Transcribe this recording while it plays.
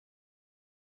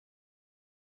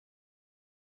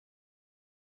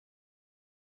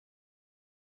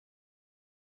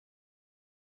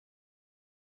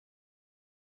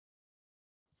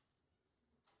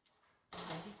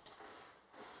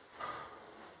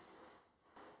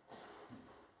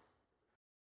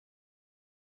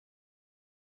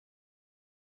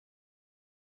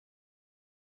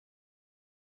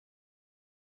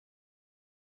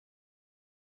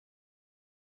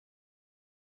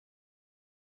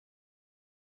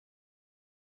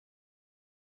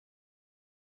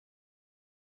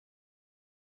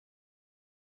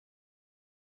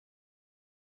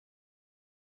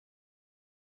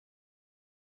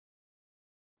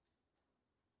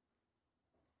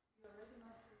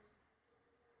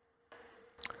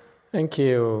Thank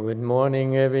you. Good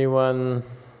morning, everyone.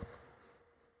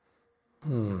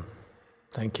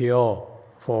 Thank you all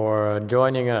for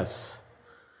joining us.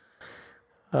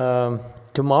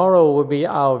 Tomorrow will be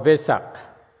our Vesak.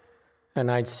 And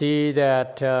I see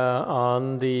that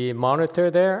on the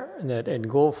monitor there, that in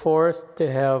Gold Forest,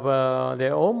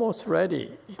 they're almost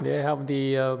ready. They have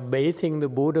the bathing the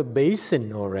Buddha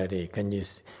basin already. Can you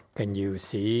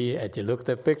see, as you look at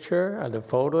the picture, at the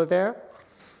photo there,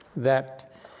 that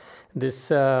this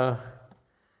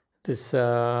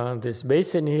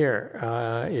basin here,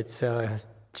 it's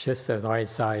just the right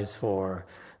size for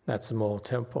that small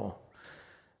temple.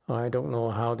 I don't know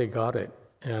how they got it.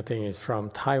 I think it's from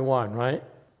Taiwan, right?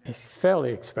 It's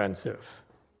fairly expensive.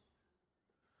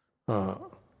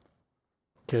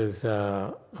 Because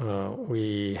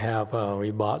we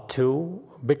bought two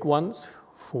big ones,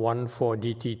 one for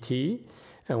DTT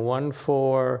and one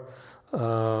for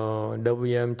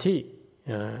WMT.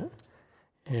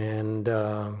 And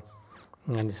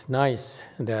it's nice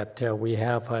that we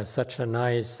have such a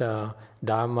nice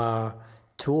Dharma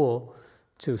tool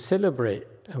to celebrate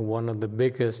one of the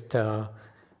biggest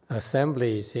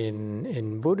assemblies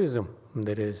in Buddhism,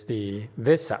 that is the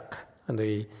Vesak,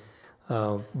 the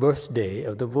birthday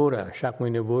of the Buddha,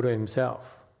 Shakyamuni Buddha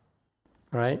himself,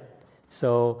 right?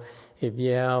 So if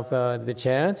you have the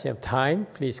chance, you have time,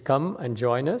 please come and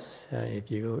join us if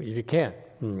you can.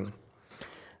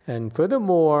 And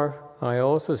furthermore, I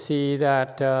also see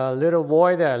that little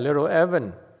boy there, little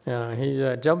Evan. He's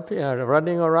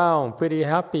running around, pretty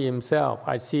happy himself.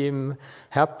 I see him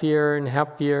happier and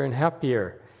happier and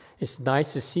happier. It's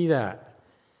nice to see that.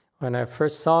 When I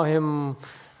first saw him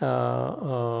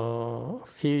a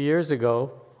few years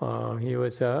ago, he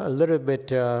was a little bit,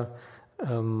 shall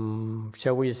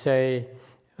we say,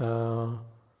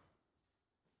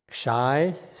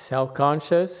 shy,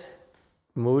 self-conscious,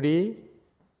 moody,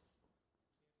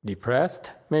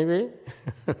 depressed, maybe.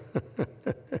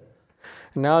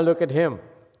 Now look at him.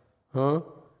 Huh?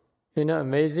 Isn't it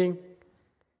amazing?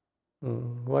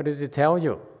 What does it tell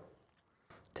you?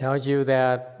 It tells you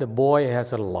that the boy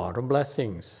has a lot of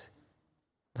blessings.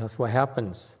 That's what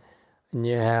happens. When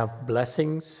you have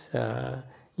blessings,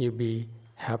 you'll be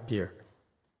happier.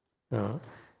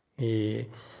 He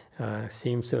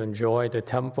seems to enjoy the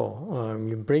temple.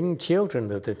 You bring children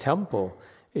to the temple,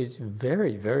 it's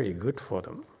very, very good for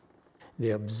them.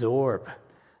 They absorb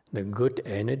the good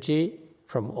energy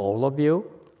from all of you.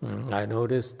 I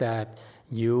noticed that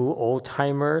you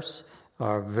old-timers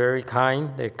are very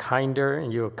kind. They're kinder,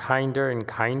 and you're kinder and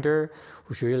kinder,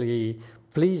 which really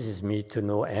pleases me to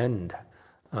no end.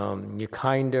 You're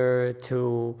kinder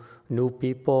to new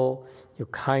people. You're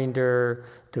kinder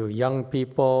to young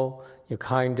people. You're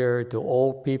kinder to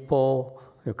old people.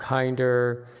 You're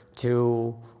kinder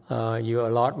to... you're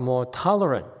a lot more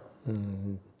tolerant.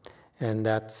 And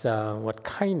that's what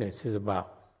kindness is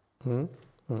about.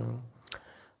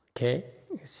 Okay,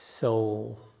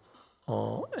 so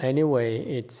anyway,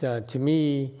 it's to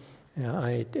me,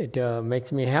 it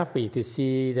makes me happy to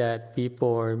see that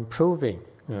people are improving.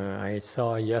 I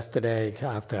saw yesterday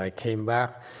after I came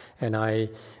back, and I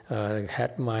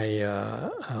had my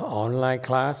online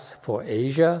class for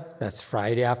Asia. That's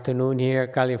Friday afternoon here,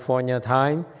 California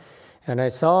time. And I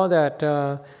saw that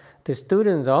the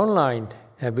students online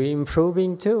have been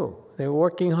improving too. They're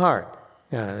working hard.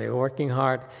 They're working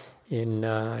hard in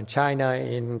China,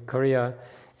 in Korea,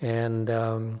 and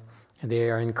they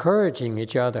are encouraging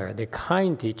each other. They're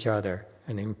kind to each other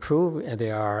and improve. And they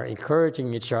are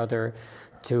encouraging each other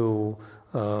to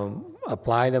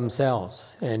apply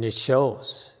themselves, and it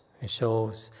shows. It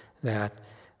shows that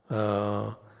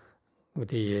the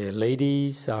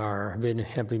ladies have been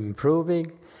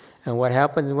improving. And what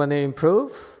happens when they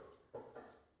improve?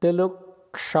 They look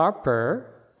sharper,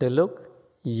 they look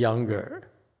younger.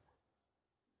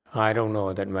 I don't know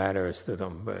if that matters to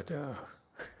them, but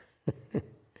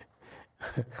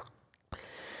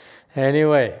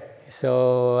anyway,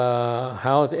 so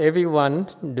how's everyone?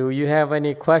 Do you have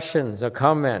any questions or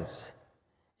comments?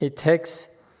 It takes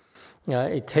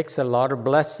a lot of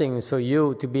blessings for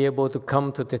you to be able to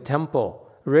come to the temple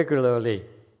regularly.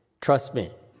 Trust me.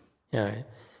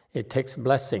 It takes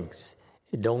blessings.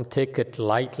 You don't take it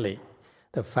lightly.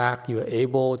 The fact you're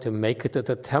able to make it to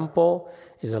the temple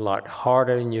is a lot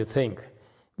harder than you think,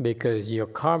 because your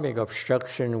karmic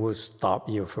obstruction will stop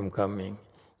you from coming.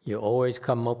 You always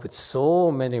come up with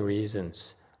so many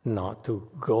reasons not to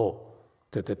go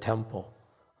to the temple.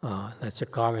 That's your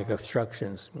karmic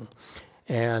obstructions.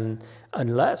 And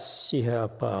unless you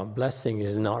have blessings,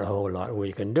 there's not a whole lot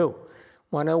we can do.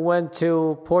 When I went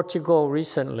to Portugal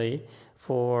recently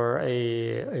for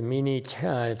a mini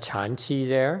Chanchi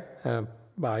there,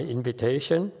 by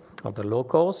invitation of the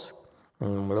locals,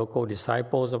 local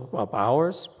disciples of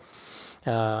ours.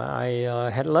 I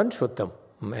had lunch with them,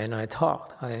 and I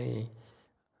talked.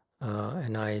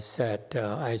 And I said,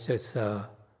 I just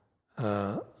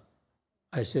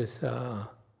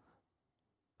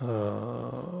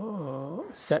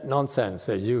said nonsense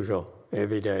as usual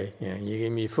every day. You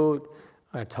give me food,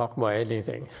 I talk about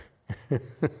anything.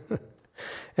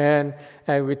 and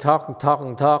we talk,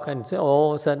 and so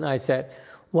all of a sudden I said,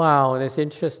 wow, that's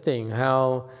interesting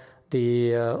how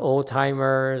the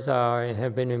old-timers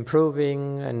have been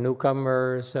improving, and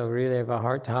newcomers really have a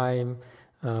hard time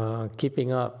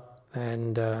keeping up.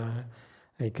 And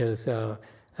because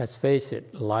let's face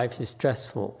it, life is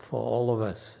stressful for all of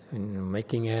us,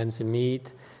 making ends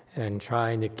meet and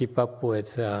trying to keep up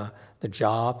with the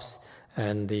jobs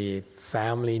and the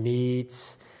family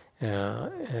needs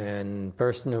and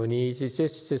personal needs. It's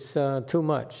just too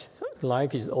much.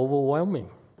 Life is overwhelming.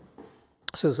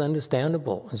 So it's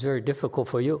understandable. It's very difficult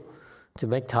for you to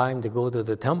make time to go to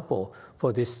the temple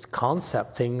for this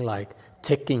concept thing like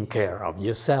taking care of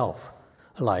yourself,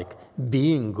 like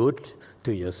being good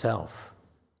to yourself.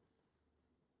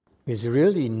 There's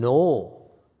really no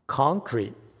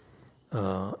concrete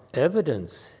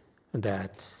evidence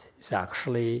that is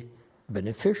actually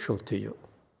beneficial to you.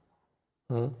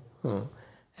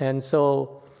 And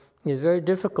so it's very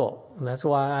difficult. And that's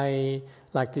why I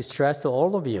like to stress to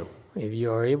all of you, if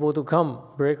you are able to come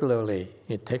regularly,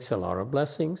 it takes a lot of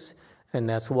blessings. And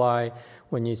that's why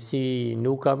when you see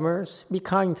newcomers, be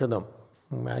kind to them.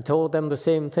 I told them the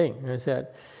same thing. I said,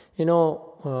 these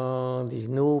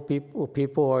new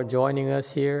people are joining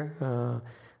us here.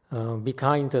 Be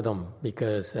kind to them,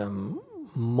 because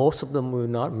most of them will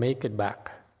not make it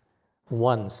back.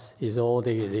 Once is all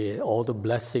the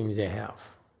blessings they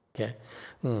have. Okay,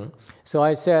 so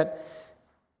I said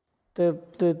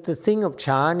the thing of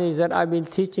Chan is that I've been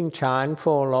teaching Chan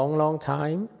for a long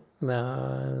time,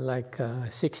 like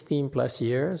 16 plus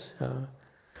years,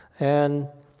 and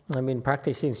I've been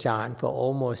practicing Chan for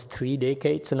almost 3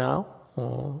 decades now.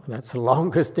 That's the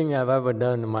longest thing I've ever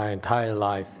done in my entire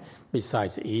life,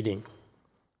 besides eating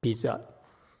pizza.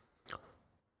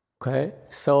 Okay,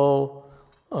 so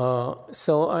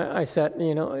I said,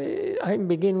 I'm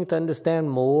beginning to understand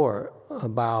more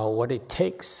about what it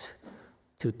takes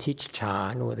to teach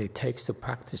Chan, what it takes to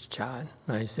practice Chan.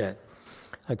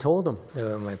 I told them,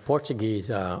 my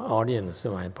Portuguese audience,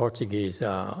 my Portuguese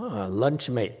lunch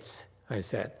mates, I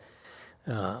said,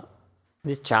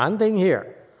 this Chan thing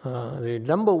here, the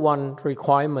number one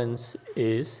requirement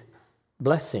is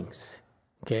blessings.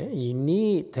 Okay, you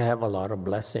need to have a lot of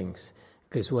blessings,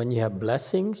 because when you have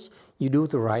blessings, you do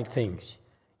the right things.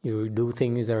 You do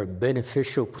things that are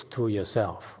beneficial to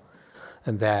yourself.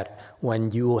 And that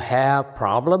when you have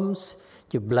problems,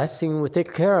 your blessing will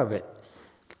take care of it.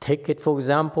 Take it, for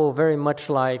example, very much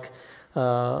like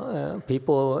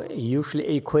people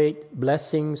usually equate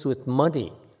blessings with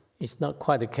money. It's not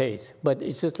quite the case. But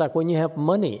it's just like when you have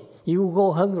money, you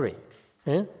go hungry.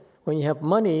 When you have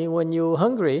money, when you're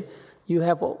hungry, you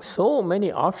have so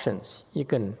many options. You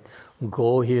can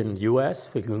go here in the U.S.,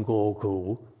 we can go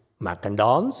to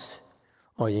McDonald's,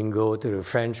 or you can go to the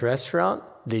French restaurant,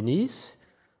 Denise,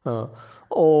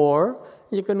 or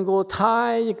you can go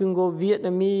Thai, you can go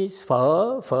Vietnamese.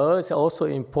 Pho is also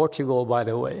in Portugal, by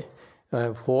the way.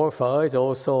 Pho is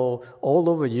also all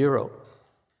over Europe.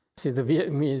 See, the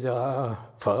Vietnamese,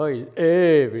 pho is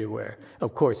everywhere.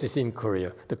 Of course, it's in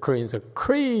Korea. The Koreans are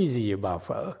crazy about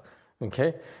pho.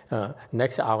 Okay,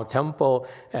 next to our temple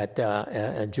at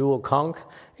Jewel Conk,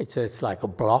 it's just like a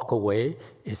block away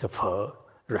is a pho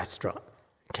restaurant.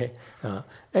 Okay,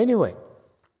 anyway,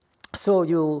 so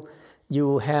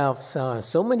you have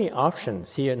so many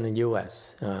options here in the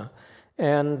U.S.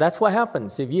 And that's what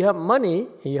happens. If you have money,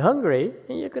 and you're hungry,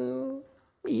 you can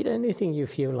eat anything you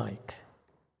feel like.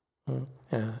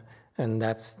 And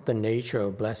that's the nature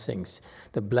of blessings.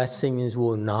 The blessings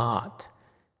will not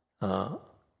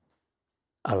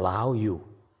allow you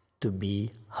to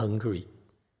be hungry.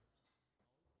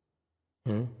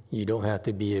 You don't have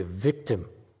to be a victim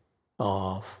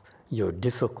of your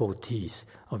difficulties,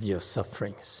 of your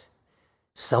sufferings.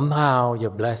 Somehow your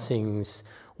blessings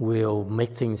will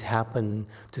make things happen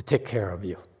to take care of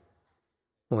you.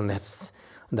 And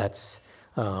that's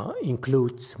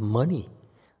includes money.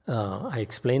 I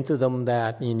explained to them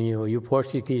that you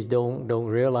Portuguese don't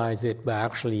realize it, but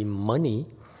actually money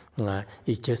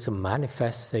is just a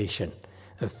manifestation,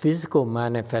 a physical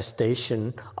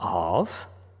manifestation of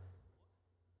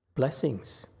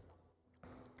blessings.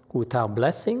 Without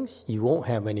blessings, you won't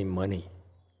have any money.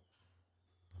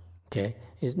 Okay,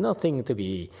 it's nothing to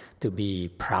be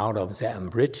proud of that I'm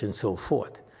rich and so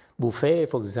forth. Buffet,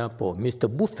 for example, Mr.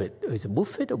 Buffett, is it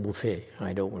Buffett or Buffet?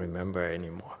 I don't remember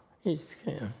anymore. He's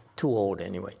too old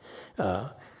anyway.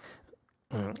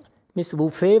 Mr.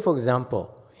 Buffet, for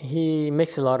example, he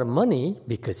makes a lot of money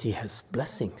because he has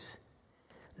blessings.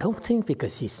 Don't think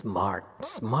because he's smart.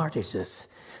 Smart is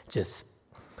just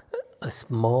a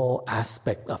small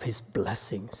aspect of his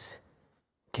blessings.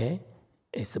 Okay?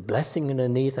 It's a blessing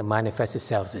underneath and manifests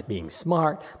itself as being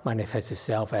smart, manifests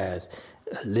itself as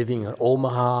living in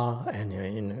Omaha and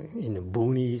in the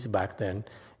boonies back then,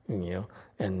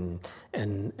 and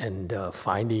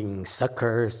finding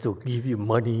suckers to give you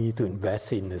money to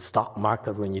invest in the stock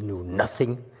market when you knew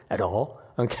nothing at all.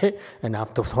 Okay, and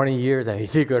after 20 years, he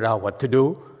figured out what to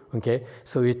do. Okay,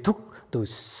 so he took those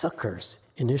suckers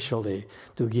initially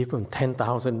to give him $10,000,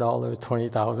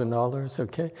 $20,000,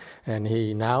 okay? And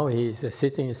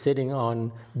he's sitting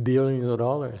on billions of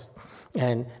dollars.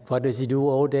 And what does he do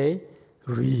all day?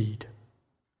 Read.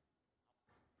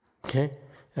 Okay?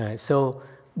 So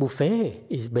Buffet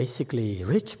is basically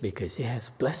rich because he has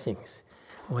blessings.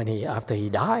 After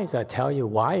he dies, I tell you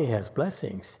why he has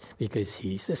blessings. Because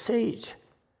he's a sage.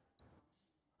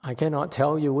 I cannot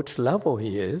tell you which level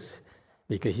he is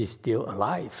because he's still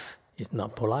alive. It's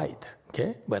not polite,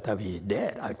 okay? But if he's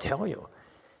dead, I tell you,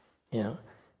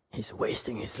 he's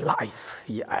wasting his life,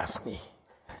 he asked me.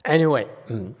 Anyway,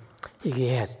 he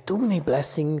has too many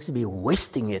blessings to be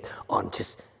wasting it on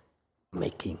just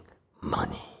making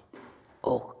money.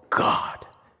 Oh, God.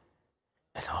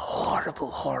 That's a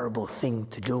horrible, horrible thing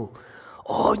to do.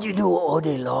 All you do all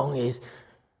day long is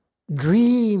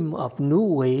dream of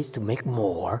new ways to make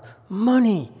more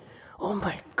money. Oh,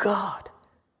 my God.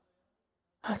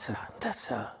 That's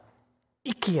a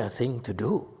ickier thing to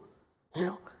do,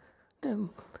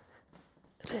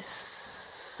 There's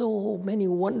so many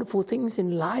wonderful things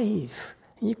in life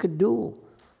you could do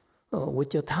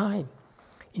with your time,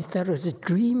 instead of just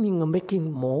dreaming of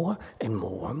making more and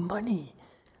more money.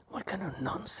 What kind of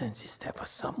nonsense is that for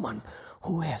someone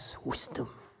who has wisdom?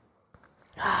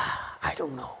 I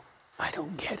don't know. I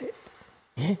don't get it.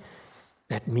 Yeah?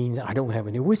 That means I don't have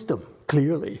any wisdom,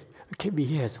 clearly. Okay, but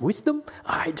he has wisdom?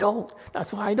 I don't.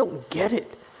 That's why I don't get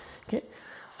it. Okay,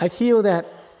 I feel that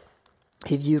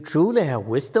if you truly have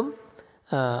wisdom,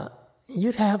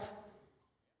 you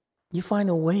find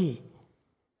a way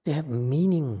to have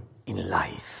meaning in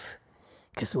life.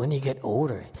 Because when you get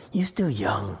older, you're still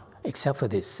young, except for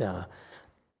this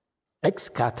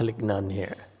ex-Catholic nun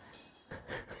here.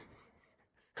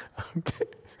 Okay,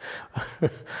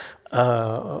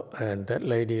 and that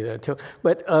lady there too.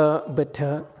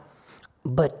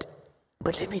 But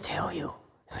let me tell you,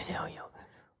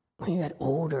 when you get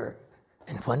older,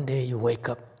 and one day you wake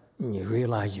up and you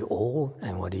realize you're old,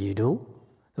 and what do?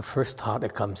 The first thought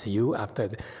that comes to you after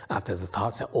the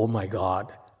thought says, "Oh my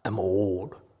God, I'm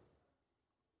old."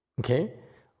 Okay,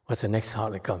 what's the next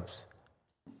thought that comes?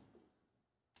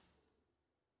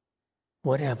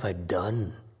 What have I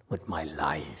done with my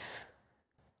life?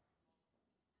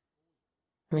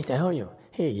 Let me tell you,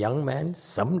 hey, young man,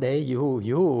 someday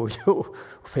you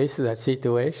face that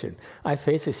situation. I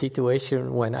faced a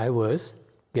situation when I was,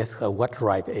 guess what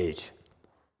ripe age?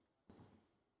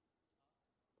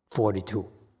 42.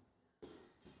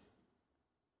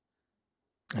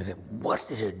 I said, what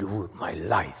did I do with my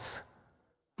life?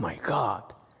 My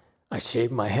God, I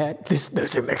shaved my head. This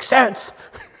doesn't make sense.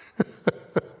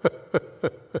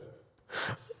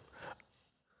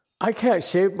 I can't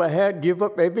shave my head, give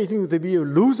up everything to be a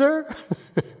loser.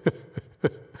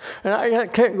 And I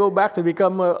can't go back to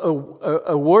become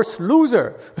a worse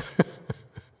loser.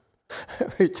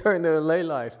 Return to a lay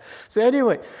life. So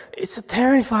anyway, it's a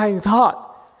terrifying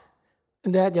thought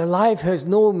that your life has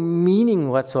no meaning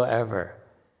whatsoever.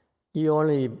 You're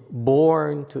only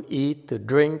born to eat, to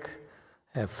drink,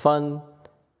 have fun,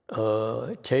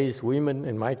 chase women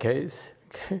in my case.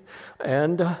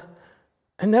 And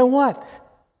then what?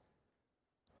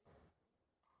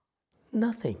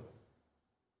 Nothing.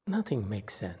 Nothing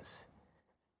makes sense.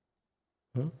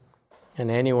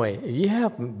 And anyway, if you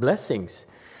have blessings,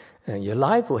 your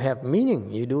life will have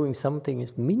meaning. You're doing something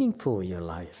is meaningful in your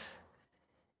life.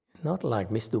 Not like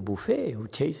Mr. Buffet, who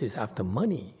chases after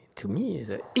money. To me, is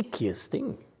the ickiest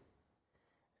thing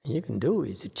you can do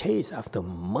is to chase after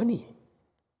money.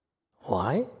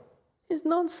 Why? It's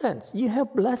nonsense. You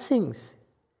have blessings.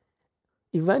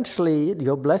 Eventually,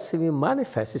 your blessing will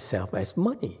manifest itself as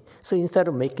money. So instead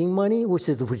of making money, which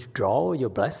is to withdraw your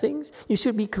blessings, you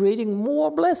should be creating more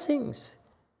blessings.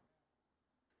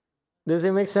 Does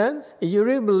it make sense? If you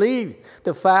really believe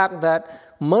the fact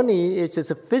that money is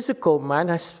just a physical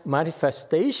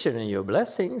manifestation in your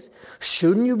blessings,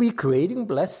 shouldn't you be creating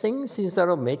blessings instead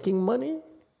of making money?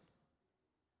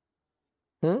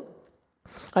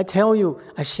 I tell you,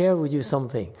 I share with you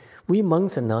something. We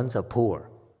monks and nuns are poor.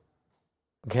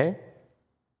 Okay?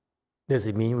 Does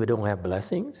it mean we don't have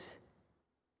blessings?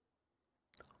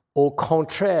 Au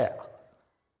contraire.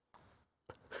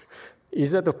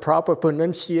 Is that the proper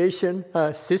pronunciation,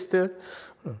 sister?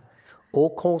 Au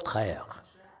contraire.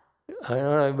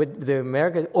 With the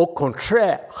American, au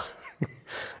contraire.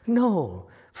 No,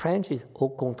 French is au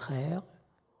contraire.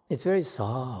 It's very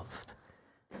soft,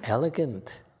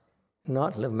 elegant.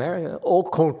 Not American, au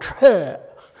contraire.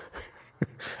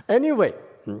 Anyway,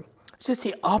 it's just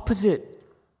the opposite.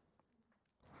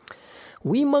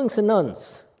 We monks and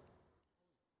nuns,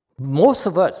 most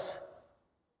of us,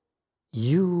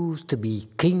 used to be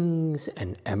kings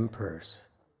and emperors,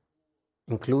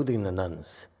 including the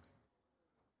nuns.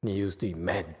 They used to be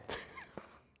men.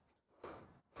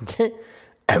 Okay?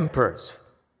 Emperors.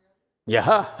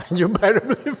 Yeah, you better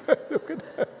believe it. Look at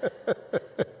that.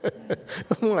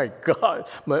 Oh my God,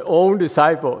 my own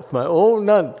disciples, my own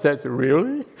nun says,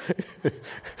 really?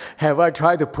 Have I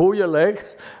tried to pull your leg?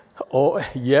 Oh,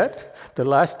 yet? The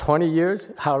last 20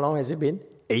 years, how long has it been?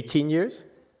 18 years?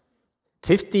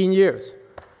 15 years.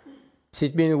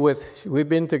 We've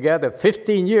been together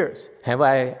 15 years. Have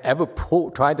I ever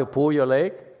tried to pull your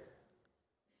leg?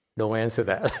 Don't answer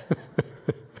that.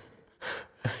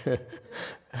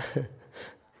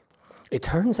 It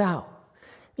turns out,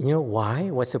 you know why?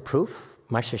 What's the proof?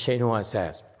 Master Hsien Hoa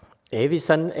says, every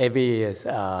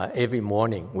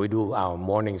morning we do our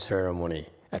morning ceremony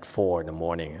at 4 in the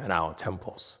morning at our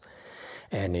temples.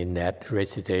 And in that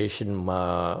recitation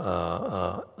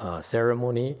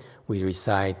ceremony, we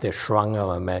recite the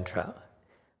Shrangava mantra,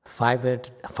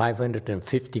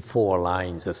 554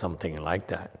 lines or something like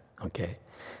that, okay?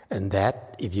 And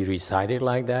that, if you recite it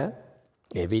like that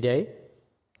every day,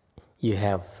 you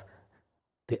have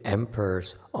the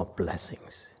emperors of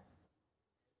blessings.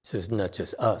 So it's not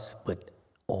just us, but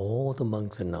all the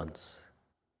monks and nuns.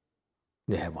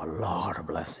 They have a lot of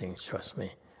blessings, trust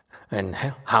me. And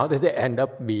how did they end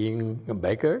up being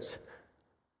beggars?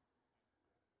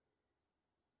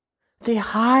 They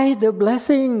hide the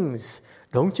blessings.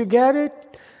 Don't you get it?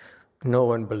 No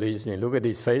one believes me. Look at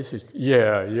these faces.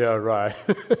 Yeah, right.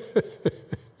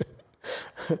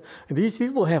 These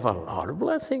people have a lot of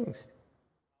blessings.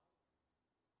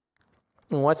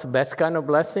 And what's the best kind of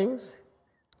blessings?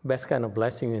 Best kind of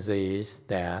blessings is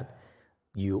that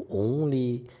you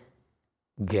only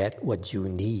get what you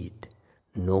need,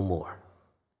 no more.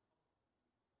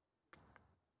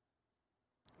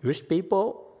 Rich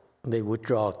people, they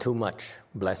withdraw too much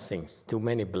blessings, too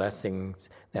many blessings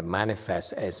that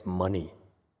manifest as money.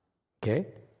 Okay?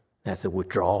 That's a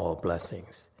withdrawal of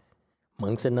blessings.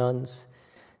 Monks and nuns,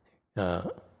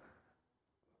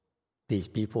 these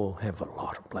people have a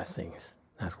lot of blessings.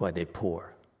 That's why they're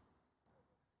poor.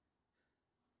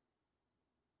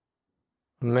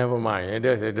 Never mind.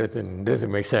 It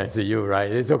doesn't make sense to you,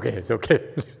 right? It's okay.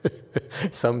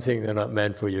 Something they're not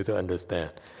meant for you to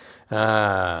understand.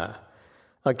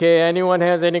 Okay, anyone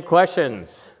has any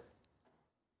questions?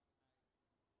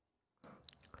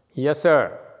 Yes,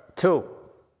 sir. 2.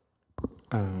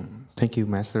 Thank you,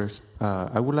 Masters.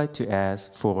 I would like to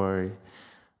ask for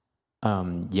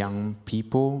young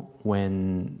people,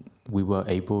 when we were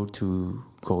able to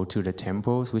go to the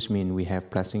temples, which means we have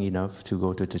blessing enough to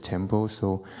go to the temple.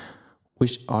 So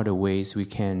which are the ways we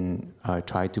can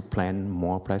try to plan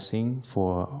more blessing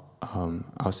for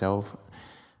ourselves?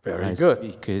 Very good.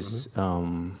 Because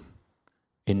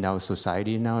in our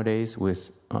society nowadays,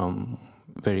 with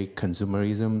very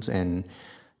consumerism and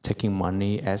taking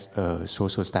money as a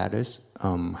social status,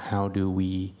 how do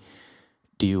we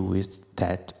deal with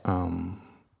that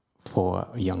for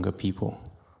younger people?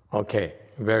 Okay,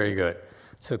 very good.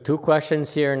 So 2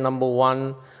 questions here. Number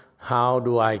 1, how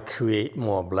do I create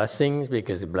more blessings?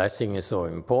 Because blessing is so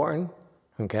important,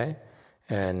 okay?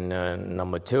 And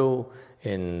number 2,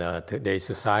 in today's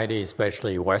society,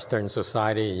 especially Western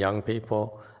society, young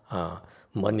people,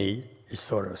 money is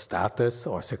sort of status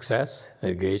or success,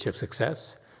 a gauge of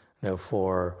success.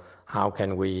 Therefore, how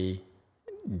can we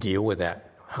deal with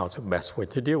that? How's the best way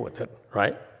to deal with it,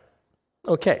 right?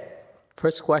 Okay,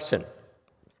 first question.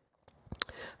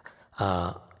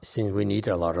 Since we need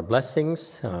a lot of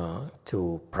blessings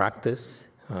to practice,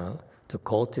 to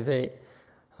cultivate,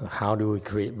 how do we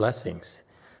create blessings?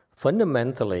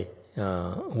 Fundamentally,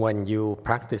 when you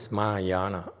practice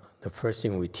Mahayana, the first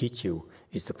thing we teach you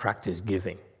is to practice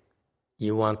giving.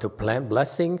 You want to plant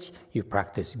blessings, you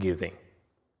practice giving.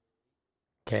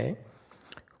 Okay?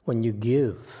 When you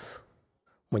give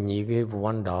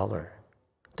 $1,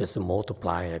 there's a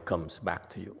multiplier that comes back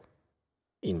to you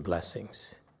in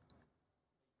blessings.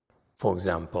 For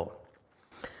example,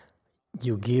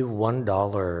 you give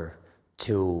 $1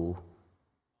 to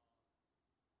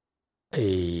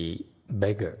a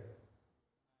beggar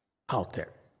out there,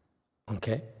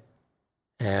 okay?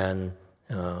 And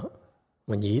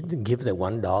when you give the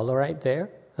 $1 right there,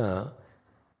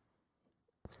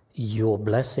 your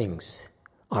blessings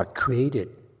are created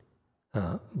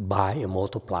by a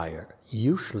multiplier.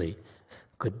 Usually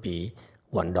could be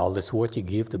 $1 worth you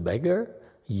give the beggar,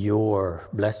 your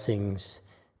blessings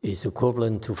is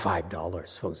equivalent to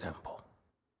 $5, for example.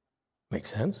 Make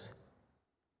sense?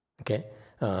 Okay?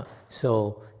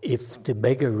 So if the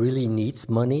beggar really needs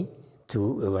money,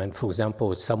 when, for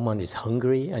example, someone is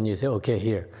hungry and you say, okay,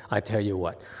 here, I tell you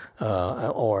what.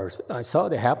 Or I saw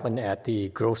it happen at the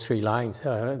grocery lines,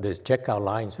 there's checkout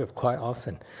lines quite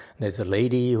often. There's a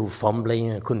lady who's fumbling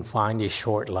and couldn't find is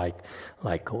short like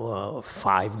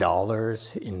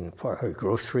 $5 for her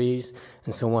groceries,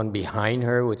 and someone behind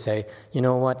her would say, you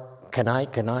know what, can I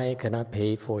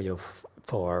pay for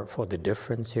for the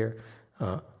difference here?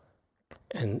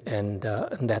 And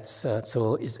that's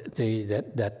so is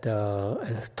that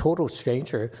a total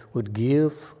stranger would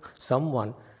give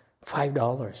someone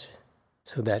 $5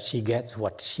 so that she gets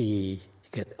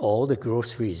all the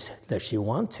groceries that she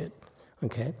wanted.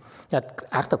 Okay, that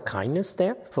act of kindness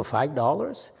there for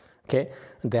 $5. Okay,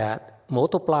 that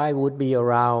multiply would be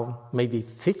around maybe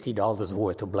 $50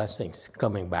 worth of blessings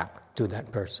coming back to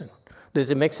that person. Does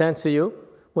it make sense to you?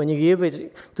 When you give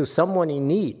it to someone in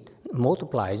need,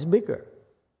 multiply is bigger.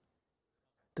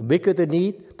 The bigger the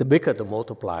need, the bigger the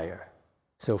multiplier.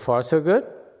 So far, so good?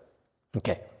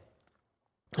 Okay.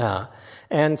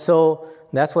 And so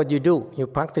that's what you do. You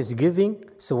practice giving,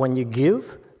 so when you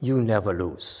give, you never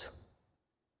lose.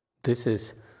 This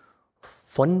is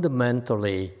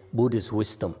fundamentally Buddhist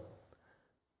wisdom.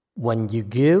 When you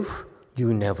give,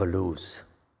 you never lose.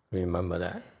 Remember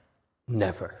that.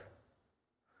 Never.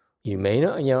 You may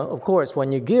not, of course,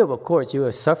 when you give, of course,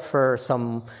 you suffer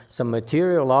some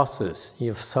material losses.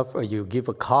 You give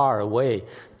a car away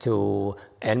to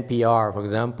NPR, for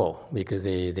example, because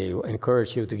they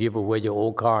encourage you to give away your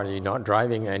old car and you're not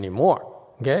driving anymore,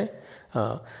 okay?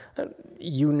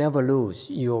 You never lose.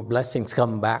 Your blessings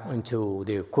come back into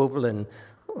the equivalent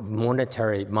of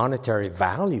monetary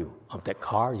value of that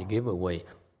car you give away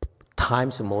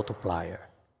times a multiplier.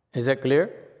 Is that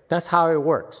clear? That's how it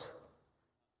works.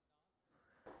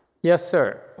 Yes,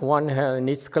 sir. One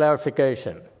needs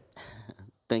clarification.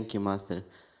 Thank you, Master.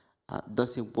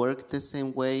 Does it work the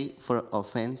same way for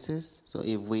offenses? So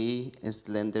if we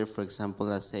slender, for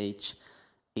example, a sage,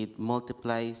 it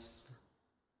multiplies,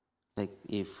 like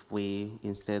if we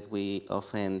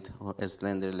offend or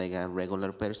slender like a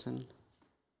regular person?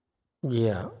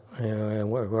 Yeah, it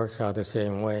works out the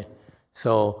same way.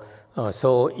 So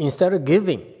instead of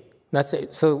giving, that's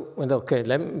it. So, okay,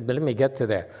 let me get to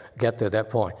that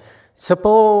point.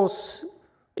 Suppose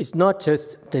it's not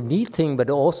just the need thing, but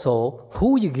also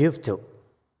who you give to.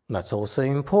 That's also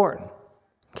important,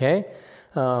 okay?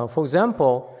 For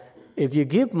example, if you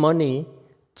give money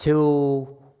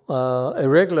to a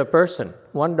regular person,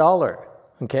 $1,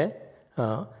 okay?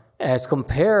 As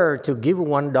compared to give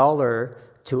 $1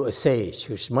 to a sage,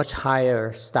 which is much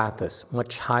higher status,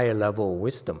 much higher level of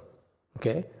wisdom,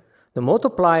 okay? The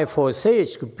multiplier for a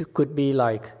sage could be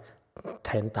like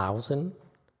 10,000,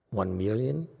 1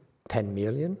 million, 10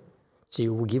 million. So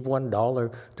you give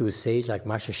 $1 to a sage like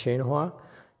Master Hsuan Hua,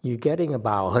 you're getting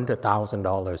about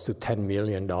 $100,000 to $10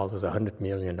 million, $100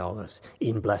 million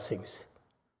in blessings.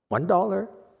 $1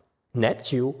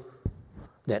 nets you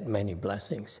that many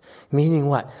blessings. Meaning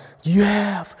what? You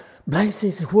have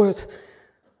blessings worth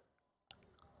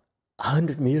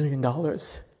 $100 million.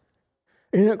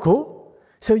 Isn't that cool?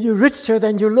 So you're richer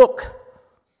than you look.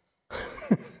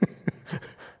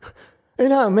 Isn't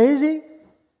that amazing?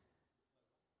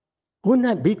 Wouldn't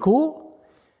that be cool?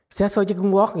 That's why you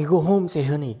can walk, you go home and say,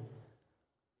 honey,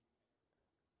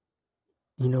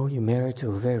 you know you're married to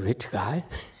a very rich guy?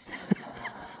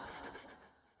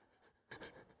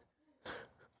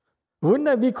 Wouldn't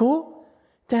that be cool?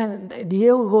 Then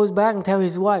Diego goes back and tells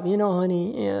his wife, you know,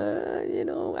 honey,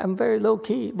 I'm very low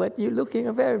key, but you're looking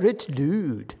a very rich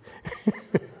dude.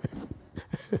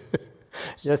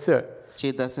 Yes, sir.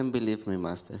 She doesn't believe me,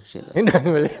 Master. She doesn't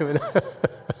believe me.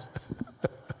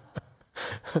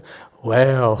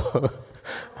 Well,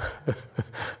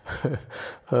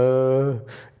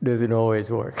 doesn't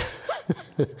always work.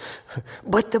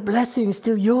 But the blessing is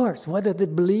still yours, whether they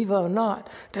believe or not.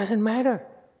 Doesn't matter.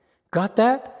 Got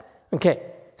that? Okay.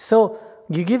 So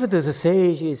you give it to the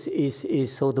sage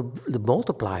is so the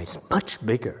multiply is much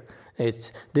bigger.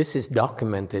 This is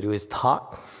documented. It was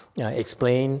taught,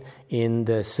 explained in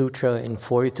the sutra in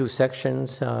 42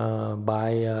 sections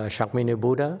by Shakyamuni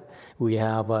Buddha. We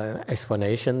have an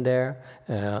explanation there,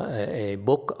 a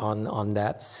book on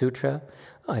that sutra.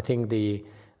 I think the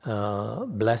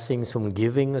blessings from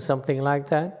giving or something like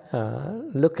that.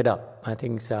 Look it up. I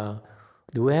think so.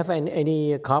 Do we have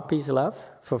any copies left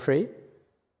for free?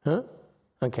 Huh?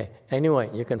 Okay. Anyway,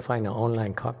 you can find an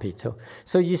online copy too.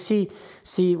 So you see,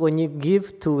 when you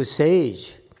give to a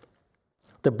sage,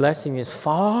 the blessing is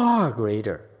far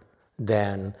greater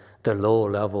than the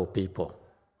low-level people.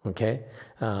 Okay?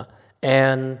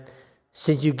 And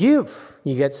since you give,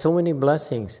 you get so many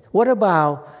blessings. What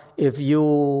about if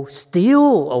you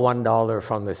steal a $1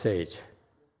 from the sage?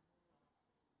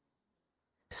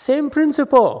 Same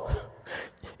principle.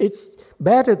 It's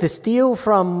better to steal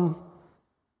from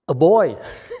a boy,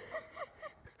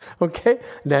 okay,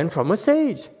 than from a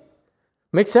sage.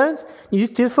 Make sense? You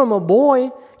steal from a boy,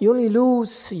 you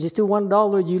steal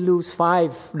 $1, you lose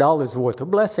 $5 worth of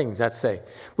blessings, let's say.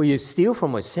 But you steal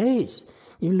from a sage,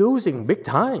 you're losing big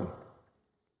time.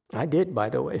 I did, by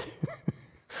the way.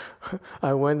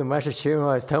 I went to Master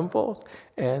Shinhua's temple,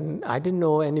 and I didn't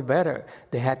know any better.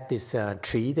 They had this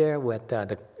tree there with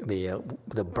the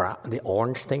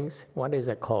orange things. What is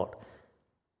it called?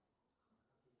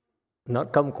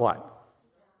 Not kumquat.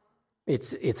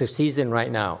 It's a season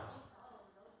right now.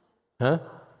 Huh?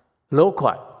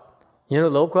 Loquat. You know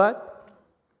loquat?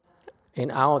 In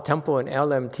our temple in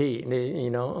LMT,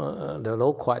 the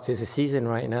loquats is a season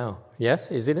right now.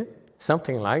 Yes, isn't it?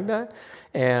 Something like that.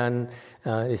 And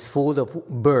it's full of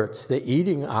birds. They're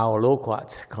eating our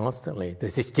loquats constantly. They're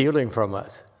stealing from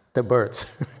us, the birds.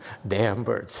 Damn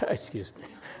birds, excuse me.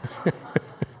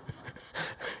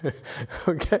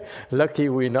 Okay, lucky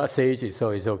we're not sages,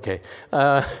 so it's okay.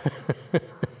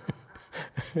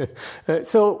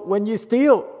 So when you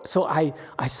steal, so I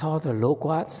saw the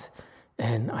loquats,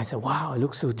 and I said, wow, it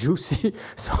looks so juicy.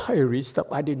 So I reached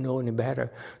up, I didn't know any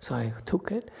better. So I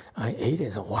took it, I ate it,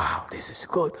 and said, wow, this is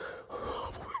good.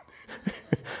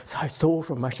 So I stole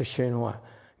from Master Shenhua.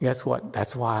 Guess what?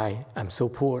 That's why I'm so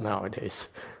poor nowadays.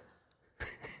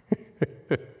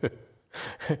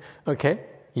 Okay?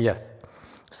 Yes.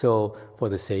 So for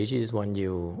the sages, when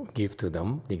you give to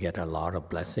them, you get a lot of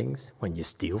blessings. When you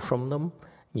steal from them,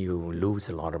 you lose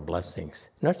a lot of blessings.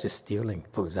 Not just stealing.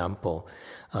 For example,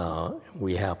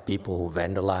 we have people who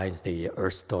vandalize the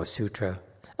Earth Store Sutra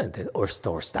and the Earth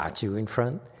Store statue in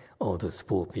front. Oh, those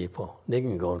poor people, they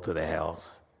can go to the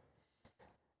hells.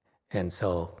 And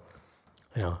so,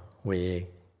 do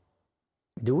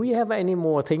we have any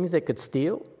more things they could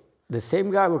steal? The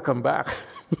same guy will come back.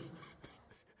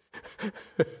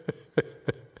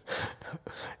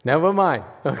 Never mind.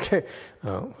 Okay.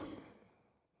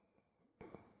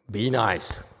 Be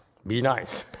nice. Be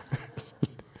nice.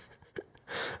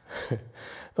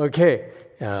 Okay.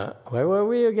 Where were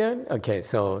we again? Okay.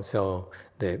 So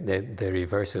the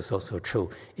reverse is also true.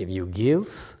 If you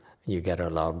give, you get a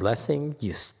lot of blessing.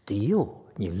 You steal,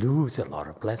 you lose a lot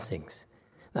of blessings.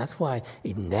 That's why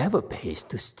it never pays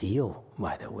to steal,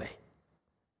 by the way.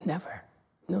 Never.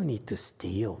 No need to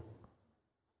steal.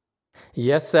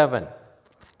 Yes, 7.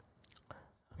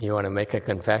 You want to make a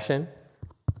confession?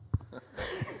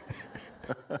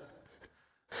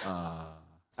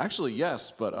 Actually,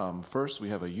 yes, but first we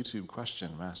have a YouTube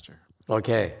question, Master.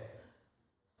 Okay.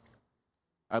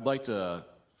 I'd like to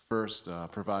first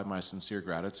provide my sincere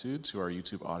gratitude to our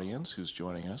YouTube audience who's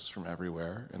joining us from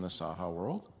everywhere in the Saha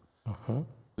world. Uh-huh.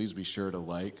 Please be sure to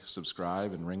like,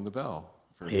 subscribe, and ring the bell.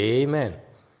 Amen.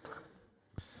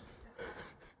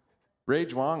 Ray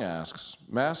Zhuang asks,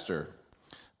 Master,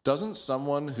 doesn't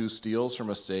someone who steals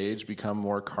from a sage become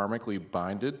more karmically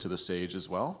binded to the sage as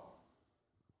well?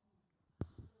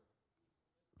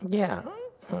 Yeah,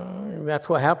 that's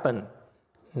what happened.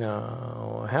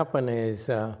 What happened is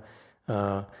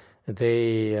in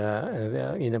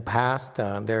the past,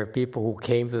 there are people who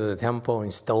came to the temple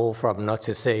and stole from not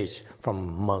just sage,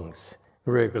 from monks,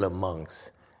 regular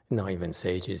monks, not even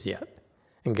sages yet.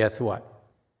 And guess what?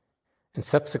 In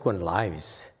subsequent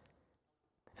lives,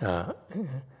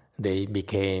 they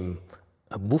became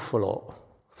a buffalo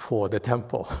for the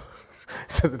temple.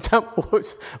 So the temple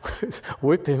was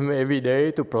whipping him every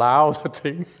day to plow the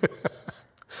thing.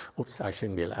 Oops, I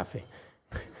shouldn't be laughing.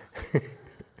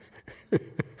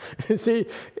 See,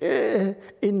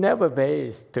 it never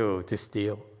pays to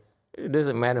steal. It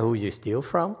doesn't matter who you steal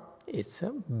from. It's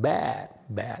a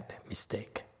bad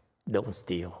mistake. Don't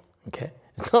steal, okay?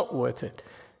 It's not worth it.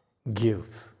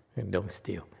 Give and don't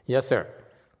steal. Yes, sir.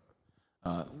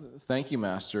 Thank you,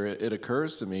 Master. It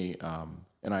occurs to me,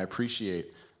 and I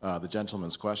appreciate the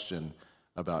gentleman's question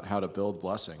about how to build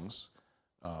blessings,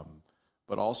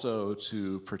 but also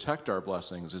to protect our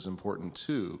blessings is important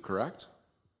too, correct?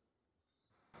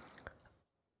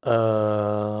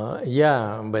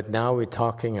 Yeah, but now we're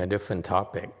talking a different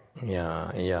topic.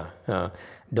 Yeah.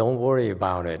 Don't worry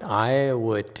about it. I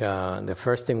would, the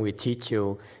first thing we teach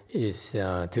you is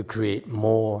to create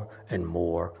more and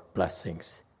more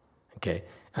blessings. Okay.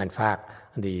 In fact,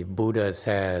 the Buddha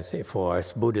says, for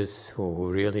us Buddhists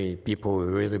people who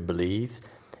really believe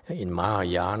in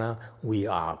Mahayana, we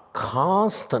are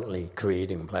constantly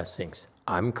creating blessings.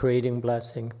 I'm creating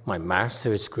blessings. My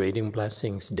master is creating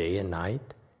blessings day and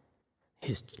night.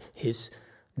 His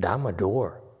Dharma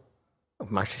door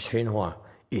of Master Hsuan Hua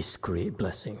is create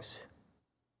blessings.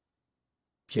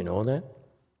 Do you know that?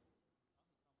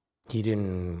 He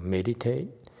didn't meditate.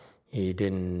 He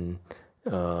didn't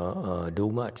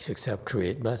do much except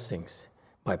create blessings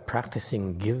by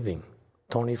practicing giving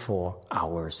 24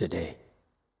 hours a day.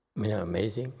 Isn't that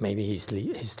amazing? Maybe he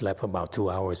slept about 2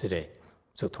 hours a day,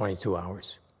 so 22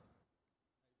 hours.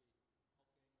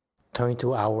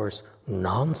 22 hours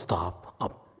non-stop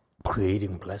of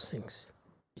creating blessings.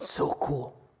 It's so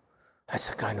cool. That's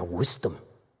the kind of wisdom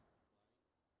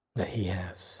that he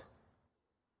has.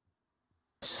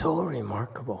 So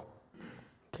remarkable.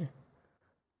 Okay.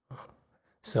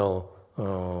 So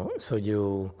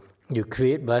you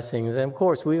create blessings, and of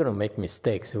course we're going to make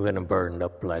mistakes. We're going to burn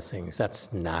up blessings.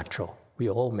 That's natural. We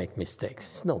all make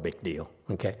mistakes. It's no big deal.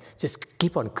 Okay. Just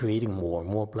keep on creating more and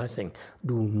more blessings.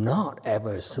 Do not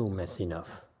ever assume it's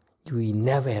enough. We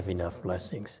never have enough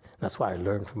blessings. That's why I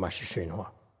learned from Master Hsuan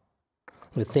Hua.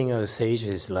 The thing of the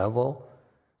sage's level,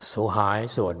 so high,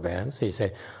 so advanced, he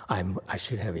said, I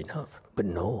should have enough. But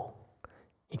no,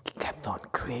 he kept on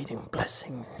creating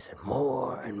blessings,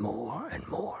 more and more and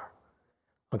more.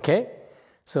 Okay?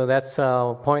 So that's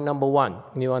point number one.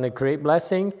 You want to create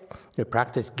blessing, you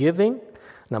practice giving.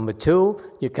 Number two,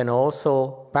 you can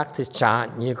also practice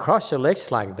chant. You cross your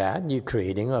legs like that, you're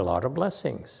creating a lot of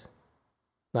blessings.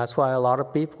 That's why a lot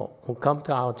of people who come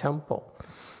to our temple,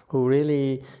 who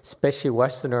really, especially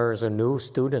Westerners or new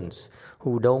students,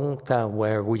 who don't,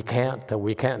 where we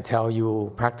can't tell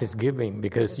you practice giving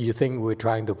because you think we're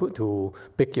trying to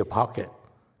pick your pocket.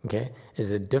 Okay,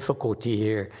 there's a difficulty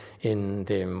here in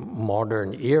the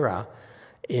modern era.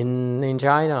 In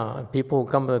China, people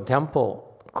who come to the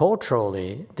temple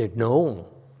culturally, they're known,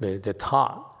 they're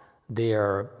taught, they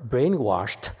are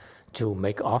brainwashed to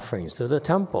make offerings to the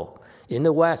temple. In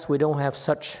the West, we don't have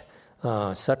such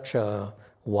a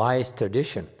wise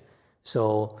tradition.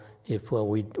 So if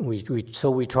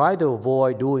we try to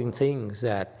avoid doing things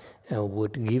that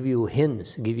would give you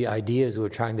hints, give you ideas. We're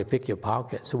trying to pick your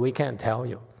pocket, so we can't tell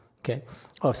you. Okay.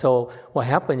 So what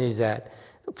happened is that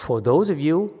for those of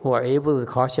you who are able to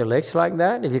cross your legs like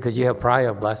that, it's because you have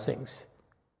prior blessings.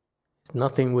 There's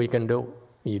nothing we can do.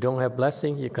 You don't have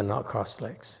blessing, you cannot cross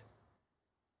legs.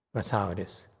 That's how it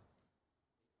is.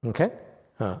 Okay,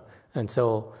 and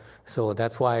so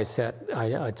that's why I said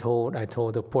I told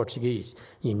the Portuguese,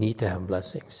 you need to have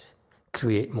blessings,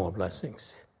 create more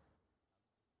blessings.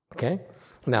 Okay,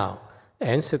 now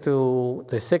answer to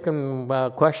the second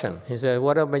question. He said,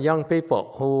 what about young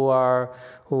people who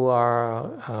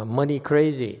are money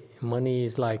crazy? Money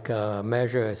is like a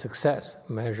measure of success,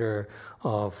 measure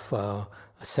of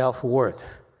self-worth,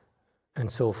 and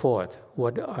so forth.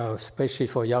 What, especially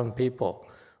for young people.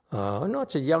 Not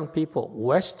just young people,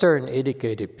 Western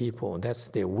educated people, that's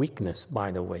their weakness, by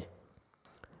the way.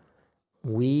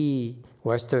 We,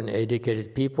 Western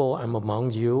educated people, I'm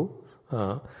among you,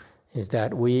 is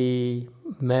that we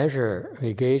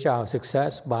gauge our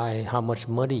success by how much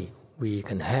money we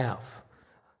can have,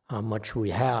 how much we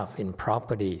have in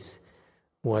properties.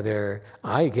 Whether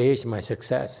I gauge my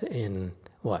success in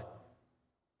what?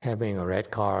 Having a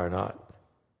red car or not.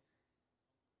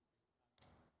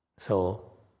 So,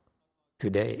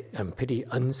 today, I'm pretty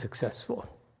unsuccessful.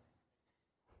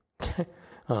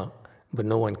 But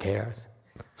no one cares.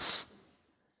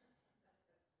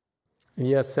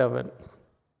 Yes, 7.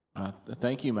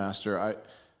 Thank you, Master.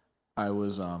 I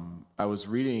was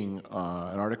reading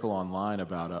an article online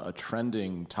about a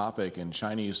trending topic in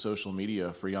Chinese social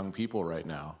media for young people right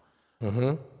now.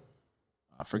 Mm-hmm.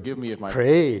 Forgive me if my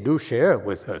do share it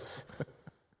with us.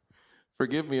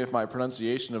 Forgive me if my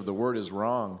pronunciation of the word is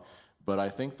wrong. But I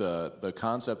think the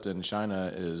concept in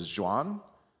China is zhuan,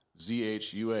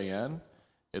 Z-H-U-A-N.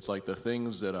 It's like the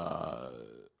things that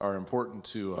are important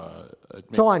to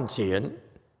赚钱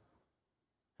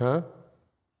huh?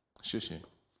 谢谢.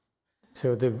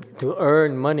 So to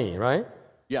earn money, right?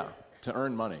 Yeah, to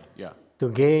earn money. Yeah. To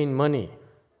gain money.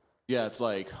 Yeah, it's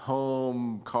like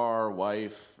home, car,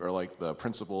 wife, or like the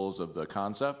principles of the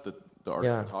concept that the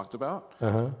article talked about.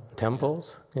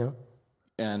 Temples, yeah.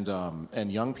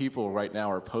 And young people right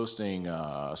now are posting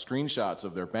screenshots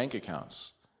of their bank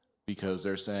accounts because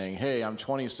they're saying, hey, I'm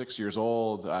 26 years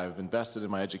old, I've invested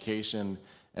in my education,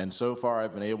 and so far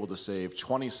I've been able to save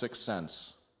 26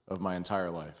 cents of my entire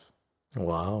life.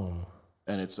 Wow.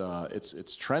 And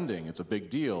it's trending. It's a big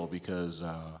deal because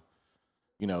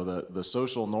the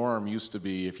social norm used to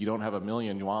be if you don't have $1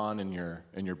 million yuan in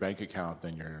your bank account,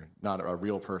 then you're not a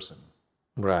real person.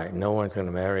 Right. No one's going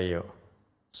to marry you.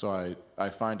 So I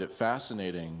find it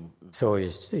fascinating. So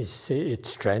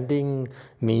it's trending,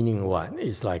 meaning what?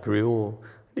 It's like real,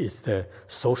 is the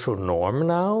social norm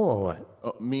now or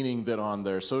what? Meaning that on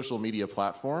their social media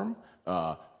platform,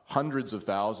 hundreds of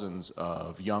thousands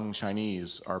of young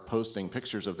Chinese are posting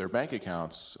pictures of their bank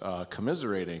accounts,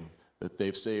 commiserating that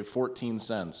they've saved 14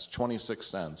 cents, 26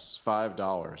 cents,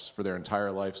 $5 for their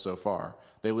entire life so far.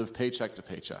 They live paycheck to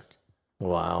paycheck.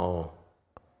 Wow.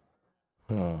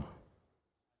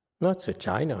 Not just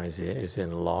China, it's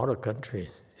in a lot of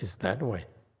countries. It's that way.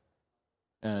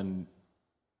 And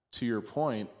to your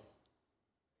point,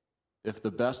 if the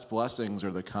best blessings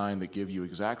are the kind that give you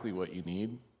exactly what you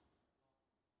need,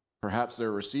 perhaps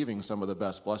they're receiving some of the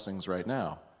best blessings right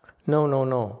now.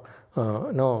 No.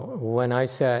 When I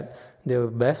said the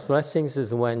best blessings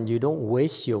is when you don't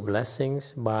waste your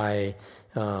blessings by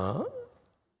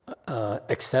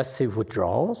excessive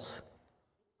withdrawals.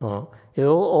 It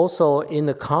also in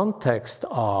the context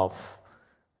of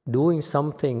doing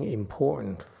something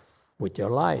important with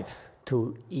your life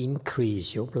to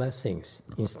increase your blessings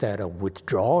instead of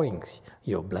withdrawing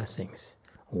your blessings,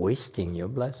 wasting your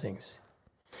blessings.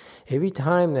 Every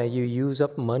time that you use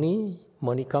up money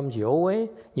comes your way,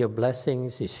 your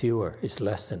blessings is fewer, is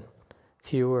lessened,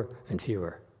 fewer and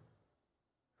fewer.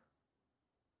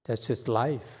 That's just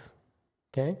life,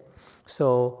 okay?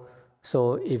 So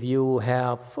if you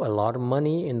have a lot of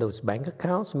money in those bank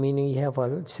accounts, meaning you have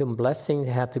some blessings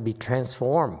that have to be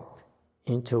transformed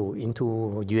into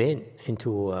yuan,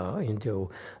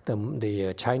 into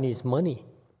the Chinese money.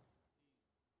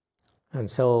 And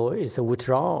so it's a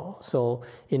withdrawal. So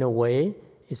in a way,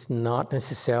 it's not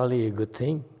necessarily a good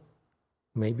thing.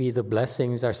 Maybe the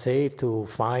blessings are saved to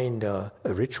find a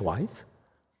rich wife.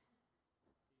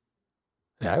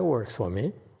 That works for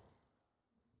me.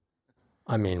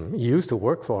 I mean, it used to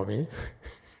work for me.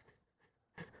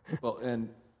 Well, and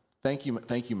thank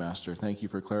you, Master. Thank you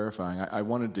for clarifying. I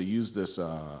wanted to use this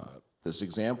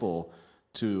example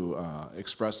to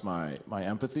express my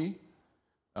empathy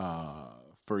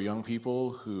for young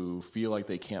people who feel like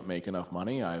they can't make enough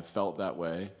money. I've felt that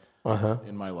way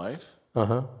in my life.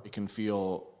 It can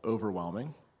feel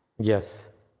overwhelming. Yes.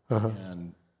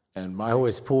 And I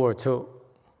was poor too.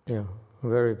 Yeah,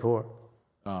 very poor.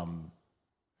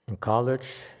 In college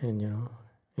and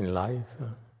in life.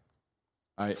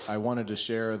 I wanted to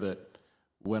share that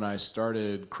when I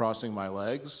started crossing my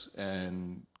legs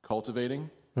and cultivating,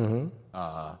 it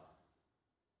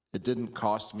didn't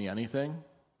cost me anything.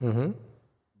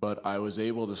 But I was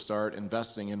able to start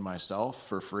investing in myself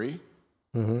for free.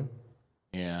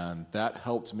 And that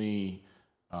helped me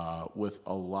with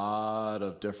a lot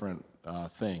of different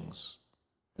things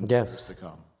in the years to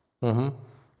come.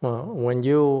 Well, when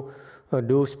you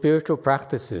do spiritual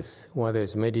practices, whether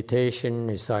it's meditation,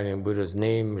 reciting Buddha's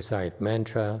name, recite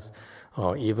mantras,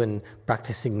 or even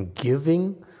practicing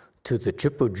giving to the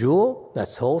triple jewel,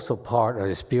 that's also part of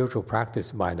the spiritual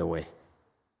practice, by the way.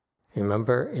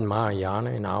 Remember, in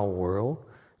Mahayana, in our world,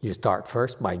 you start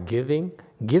first by giving.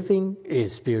 Giving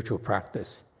is spiritual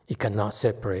practice. You cannot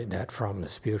separate that from the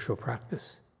spiritual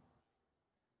practice.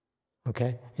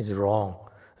 Okay? It's wrong.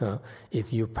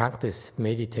 If you practice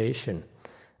meditation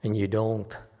and you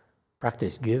don't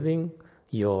practice giving,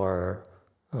 your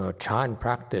Chan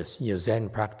practice, your Zen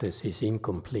practice is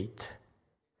incomplete.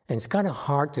 And it's kind of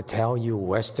hard to tell you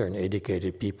Western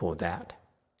educated people that,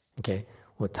 okay?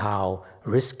 Without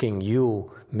risking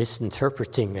you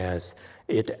misinterpreting as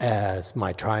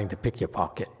my trying to pick your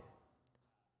pocket,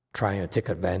 trying to take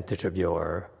advantage of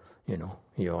your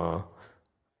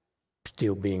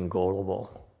still being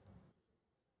gullible.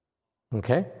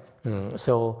 Okay?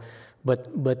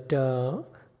 But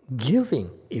giving,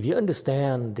 if you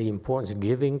understand the importance of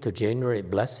giving to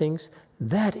generate blessings,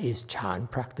 that is Chan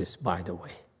practice, by the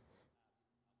way.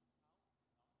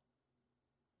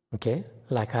 Okay?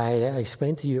 Like I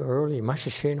explained to you earlier, Master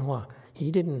Xuan Hua,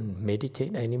 he didn't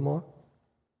meditate anymore.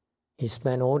 He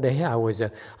spent all day.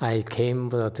 I came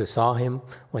to saw him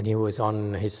when he was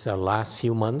on his last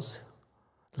few months.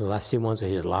 The last few months of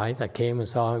his life, I came and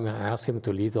saw him. I asked him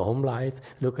to leave the home life.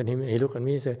 Look at him. He looked at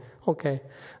me and said, "Okay."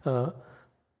 I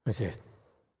said,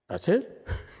 "That's it?"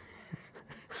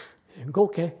 He said, "Go,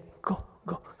 okay, go."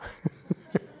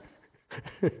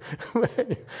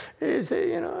 He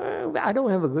said, I don't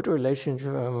have a good relationship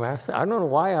with my master. I don't know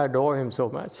why I adore him so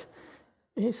much.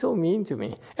 He's so mean to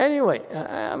me. Anyway,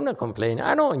 I'm not complaining.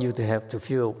 I don't want you to have to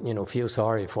feel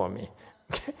sorry for me.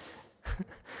 Okay?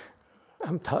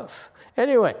 I'm tough.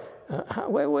 Anyway,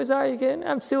 where was I again?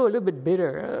 I'm still a little bit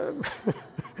bitter.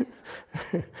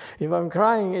 If I'm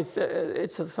crying,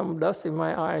 it's some dust in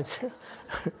my eyes.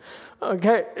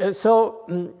 Okay, so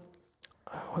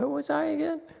where was I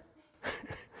again?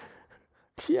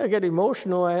 See, I get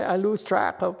emotional. I lose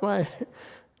track of my...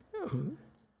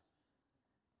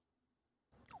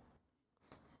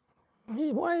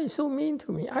 Why are you so mean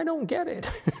to me? I don't get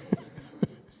it.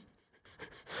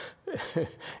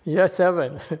 Yes,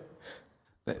 Evan.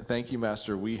 Thank you,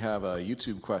 Master. We have a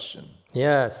YouTube question.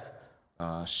 Yes.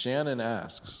 Shannon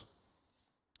asks,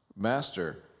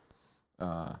 Master,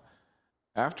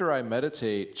 after I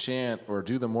meditate, chant, or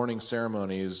do the morning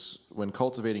ceremonies when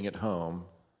cultivating at home,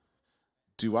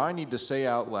 do I need to say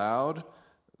out loud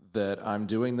that I'm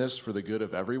doing this for the good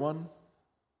of everyone?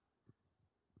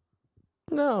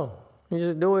 No, you're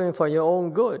just doing it for your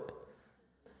own good.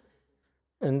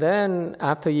 And then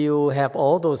after you have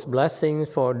all those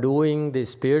blessings for doing the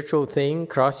spiritual thing,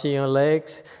 crossing your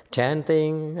legs,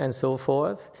 chanting, and so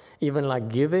forth, even like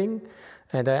giving,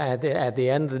 and at the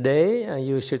end of the day,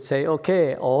 you should say,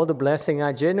 okay, all the blessing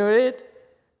I generated,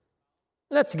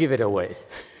 let's give it away.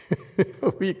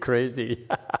 We're crazy.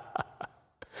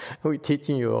 We're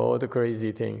teaching you all the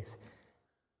crazy things.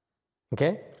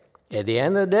 Okay? At the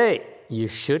end of the day, you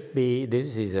should be,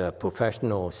 this is a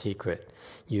professional secret,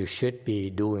 you should be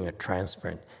doing a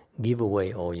transference. Give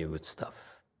away all your good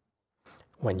stuff.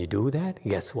 When you do that,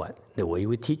 guess what? The way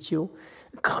we teach you,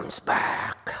 it comes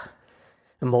back.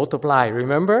 And multiply,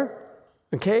 remember?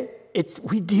 Okay?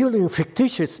 We're dealing with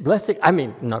fictitious blessings. I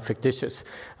mean, not fictitious.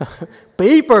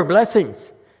 Paper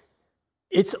blessings.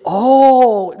 It's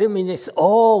all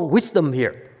wisdom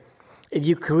here. If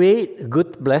you create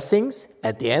good blessings,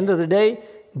 at the end of the day,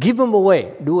 give them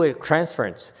away. Do a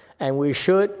transference. And we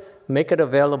should make it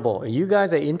available. If you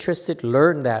guys are interested,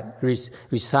 learn that,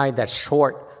 recite that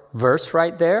short verse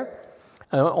right there.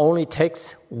 Only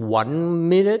takes 1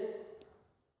 minute,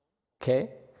 okay,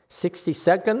 60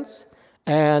 seconds,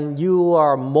 and you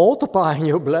are multiplying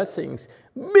your blessings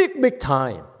big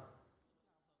time.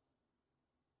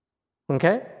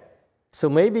 Okay? So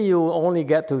maybe you only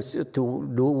get to do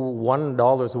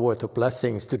 $1 worth of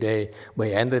blessings today. By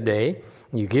the end of the day,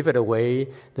 you give it away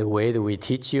the way that we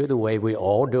teach you, the way we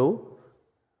all do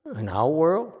in our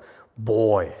world.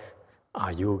 Boy,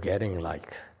 are you getting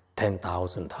like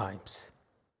 10,000 times.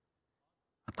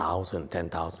 1,000,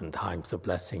 10,000 times the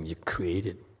blessing you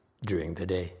created during the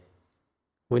day.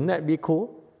 Wouldn't that be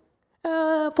cool?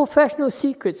 Professional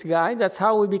secrets, guys. That's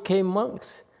how we became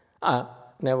monks.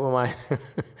 Never mind.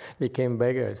 Became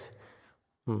beggars.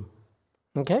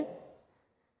 Okay?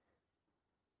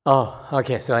 Oh,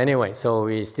 okay. So anyway, so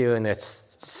we're still in the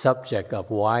subject of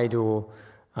why do,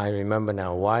 I remember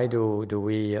now, why do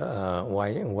we,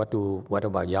 what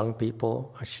about young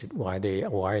people? Why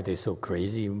are they so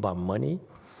crazy about money?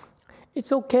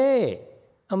 It's okay.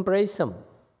 Embrace them.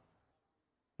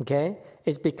 Okay?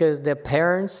 It's because their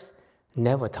parents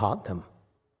never taught them.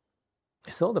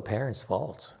 It's all the parents'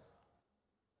 fault.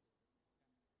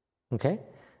 Okay?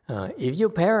 If you're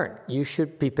a parent, you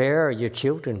should prepare your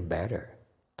children better.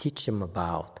 Teach them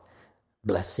about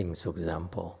blessings, for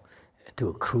example, to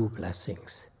accrue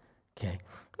blessings. Okay?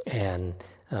 And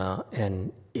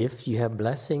if you have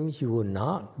blessings, you will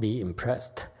not be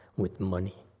impressed with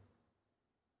money.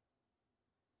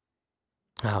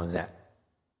 How's that?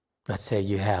 Let's say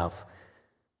you have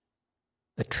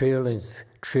 $1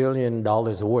 trillion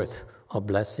worth of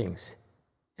blessings,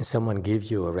 and someone gives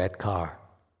you a red car.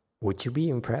 Would you be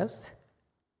impressed?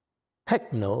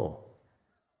 Heck no.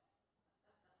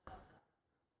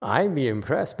 I'd be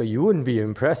impressed, but you wouldn't be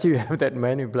impressed. You have that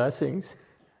many blessings.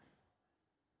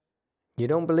 You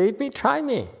don't believe me? Try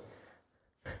me.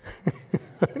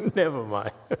 Never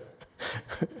mind.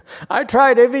 I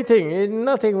tried everything.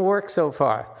 Nothing worked so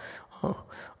far.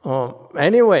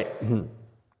 Anyway,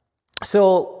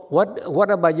 so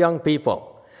what about young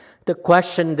people? The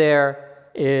question there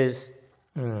is,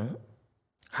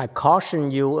 I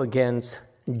caution you against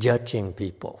judging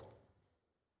people.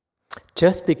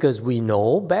 Just because we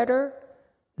know better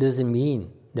doesn't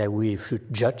mean that we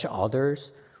should judge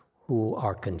others who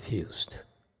are confused.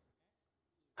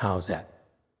 How's that?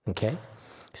 Okay?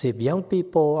 So if young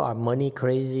people are money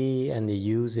crazy and they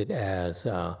use it as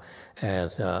a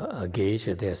gauge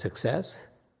of their success,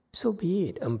 so be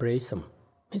it. Embrace them.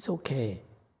 It's okay.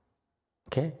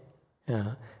 Okay?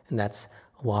 And that's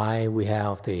why we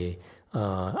have the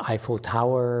Eiffel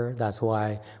Tower. That's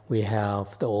why we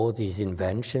have all these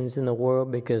inventions in the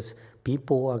world, because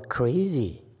people are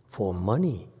crazy for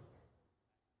money.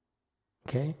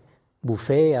 Okay?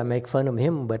 Buffet, I make fun of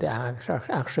him, but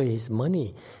actually his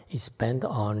money is spent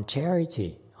on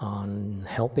charity, on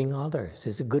helping others.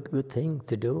 It's a good thing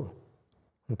to do.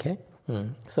 Okay?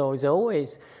 So it's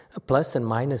always plus and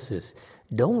minuses.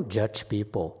 Don't judge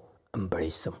people.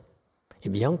 Embrace them.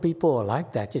 If young people are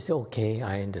like that, just say, okay,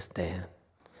 I understand.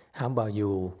 How about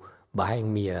you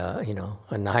buying me a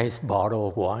nice bottle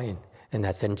of wine, and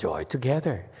let's enjoy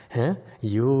together. Huh?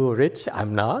 You rich,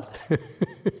 I'm not.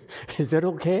 Is that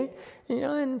okay?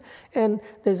 And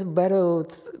there's better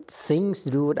things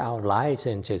to do with our lives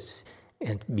and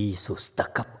be so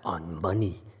stuck up on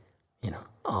money,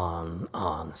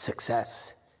 on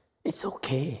success. It's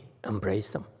okay.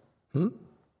 Embrace them.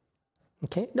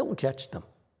 Okay? Don't judge them.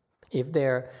 If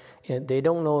they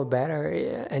don't know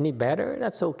any better,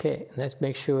 that's okay. Let's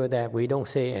make sure that we don't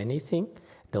say anything,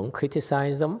 don't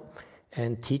criticize them,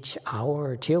 and teach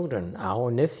our children,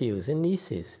 our nephews and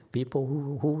nieces, people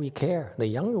who we care, the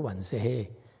younger ones, say, hey,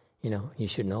 you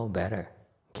should know better,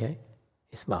 okay?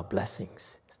 It's about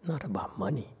blessings. It's not about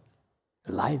money.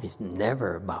 Life is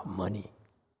never about money.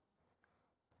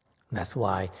 That's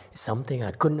why it's something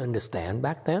I couldn't understand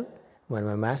back then. When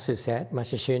my master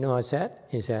Shen Hua said,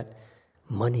 he said,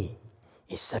 money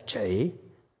is such a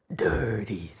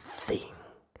dirty thing.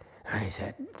 And I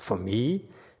said, for me,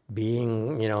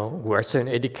 being, Western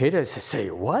educated, I said, say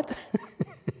what?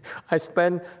 I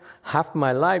spent half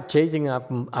my life chasing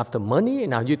after money, and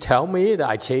now you tell me that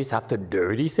I chase after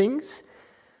dirty things?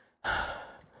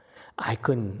 I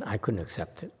couldn't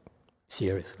accept it,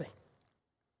 seriously.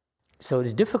 So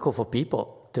it's difficult for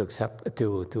people to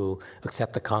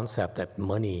accept the concept that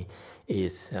money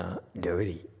is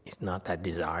dirty. It's not that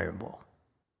desirable.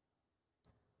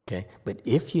 Okay, but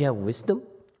if you have wisdom,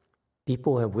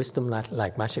 people who have wisdom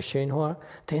like Master Shen Hua,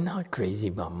 they're not crazy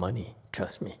about money.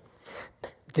 Trust me.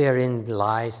 Therein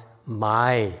lies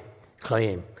my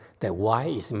claim that why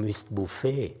is Mr.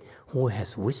 Buffet, who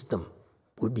has wisdom,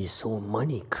 would be so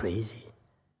money crazy?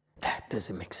 That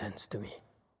doesn't make sense to me.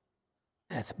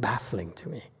 That's baffling to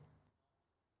me.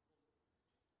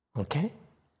 Okay?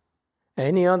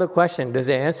 Any other question? Does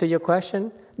it answer your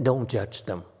question? Don't judge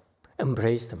them.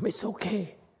 Embrace them. It's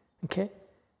okay. Okay?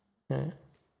 And,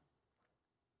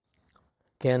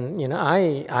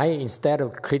 I instead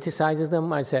of criticizing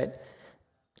them, I said,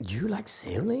 do you like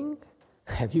sailing?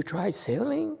 Have you tried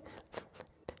sailing?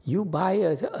 You buy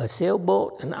a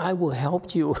sailboat and I will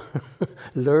help you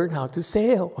learn how to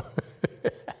sail.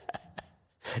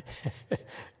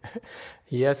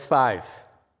 Yes, 5.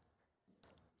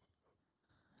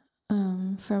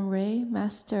 From Ray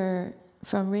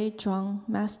Zhuang,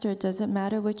 Master, does it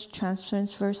matter which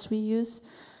transference verse we use?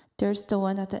 There's the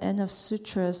one at the end of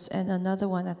sutras and another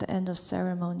one at the end of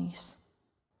ceremonies.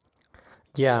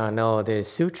 Yeah, no, the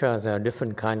sutras are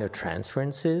different kind of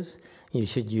transferences. You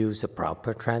should use a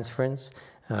proper transference.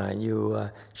 You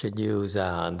should use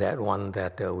that one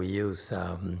that we use.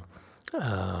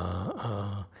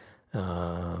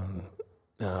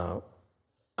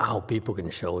 How people can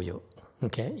show you.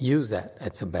 Okay, use that.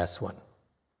 That's the best one.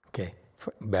 Okay,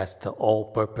 best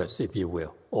all-purpose, if you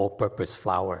will, all-purpose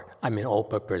flower.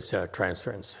 All-purpose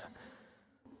transference.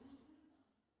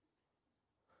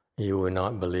 You will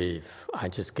not believe. I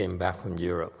just came back from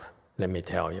Europe. Let me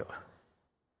tell you.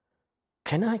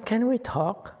 Can we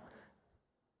talk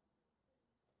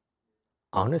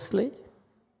honestly?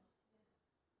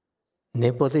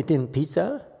 Neapolitan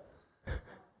pizza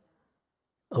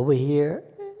over here,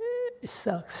 it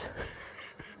sucks.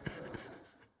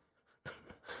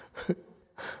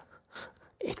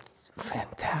 It's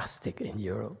fantastic in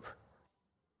Europe.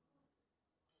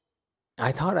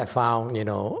 I thought I found,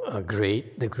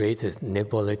 the greatest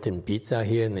Neapolitan pizza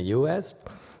here in the U.S.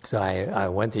 So I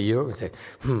went to Europe and said,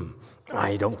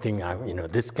 I don't think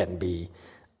this can be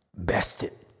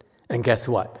bested. And guess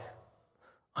what?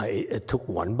 I took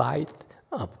one bite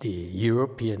of the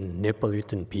European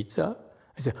Neapolitan pizza.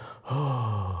 I said,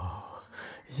 oh,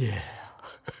 yeah.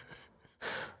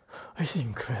 It's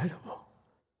incredible.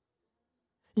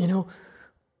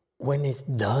 When it's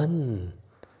done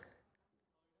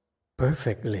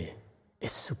perfectly,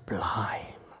 it's sublime.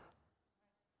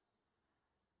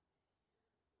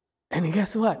 And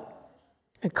guess what?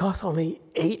 It costs only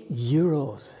 8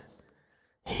 euros.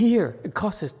 Here, it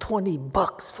costs us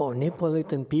 $20 for a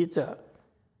Neapolitan pizza.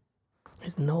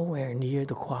 It's nowhere near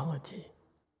the quality.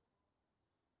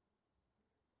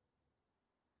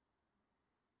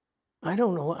 I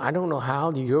don't know how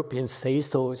the Europeans stay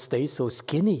so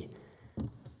skinny.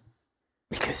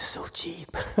 Because it's so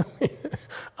cheap.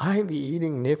 I be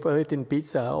eating Neapolitan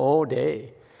pizza all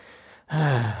day.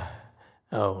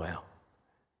 Oh well.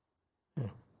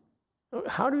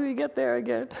 How do we get there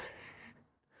again?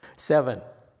 7.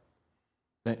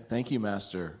 Thank you,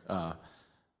 Master.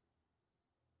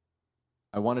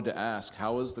 I wanted to ask,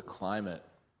 how is the climate?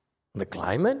 The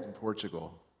climate? In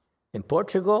Portugal. In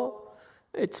Portugal,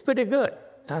 it's pretty good.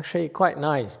 Actually, quite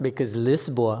nice because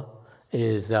Lisboa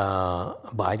is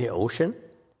by the ocean.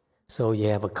 So you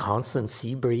have a constant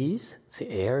sea breeze. The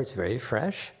air is very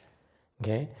fresh.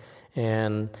 Okay?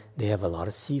 And they have a lot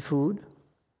of seafood.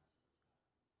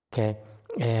 Okay?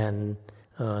 And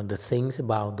the things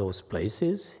about those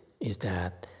places is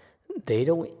that they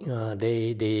don't.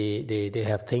 They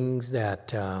have things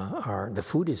that are the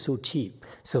food is so cheap.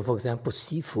 So, for example,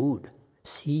 seafood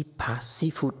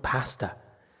pasta.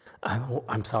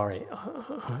 I'm sorry.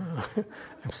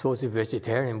 I'm supposed to be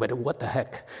vegetarian, but what the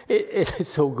heck? It is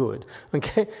so good.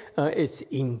 Okay, it's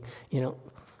in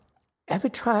Ever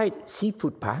tried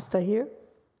seafood pasta here?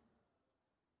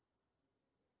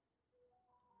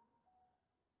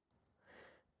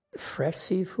 Fresh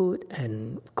seafood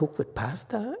and cooked with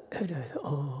pasta. It's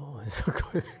so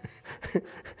good.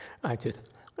 I just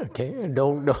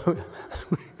don't.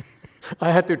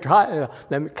 I had to try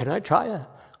it. Can I try it?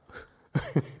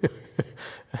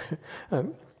 I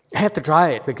had to try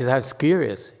it because I was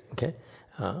curious. Okay,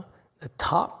 the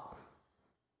top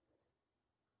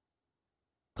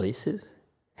places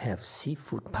have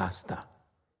seafood pasta,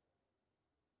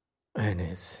 and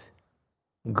it's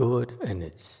good and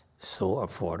it's so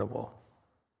affordable.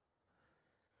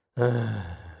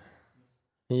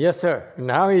 Yes, sir.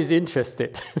 Now he's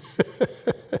interested.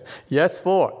 Yes,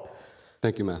 4.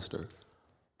 Thank you, Master.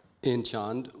 In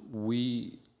Chand,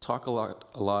 we talk a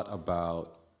lot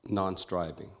about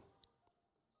non-striving.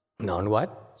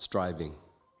 Non-what? Striving.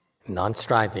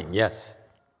 Non-striving, yes.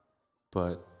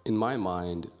 But in my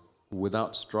mind,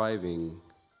 without striving,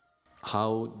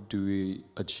 how do we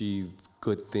achieve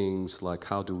good things? Like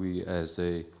how do we as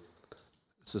a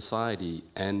society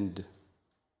end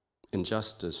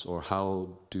injustice, or how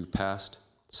do past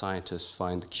scientists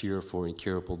find the cure for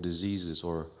incurable diseases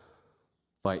or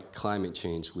fight climate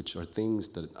change, which are things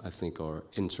that I think are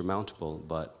insurmountable,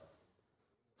 but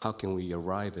how can we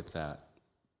arrive at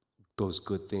those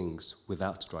good things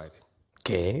without striving?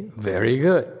 Okay, very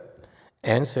good.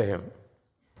 Answer him.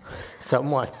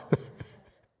 Someone.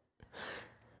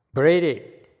 Brady,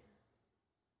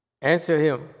 answer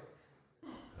him.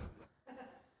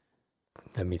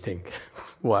 Let me think.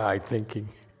 Why I'm thinking.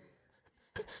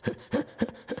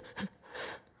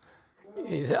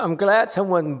 I'm glad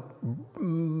someone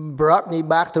brought me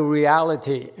back to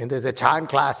reality, and there's a Chan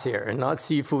class here and not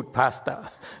seafood pasta.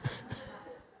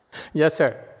 Yes,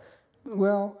 sir.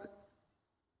 Well,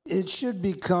 it should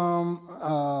become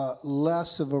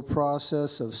less of a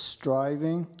process of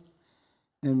striving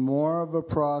and more of a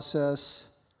process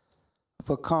of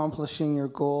accomplishing your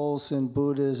goals in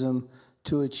Buddhism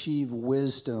to achieve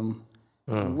wisdom.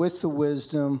 And with the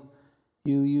wisdom,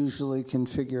 you usually can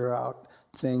figure out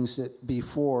things that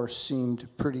before seemed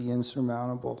pretty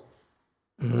insurmountable.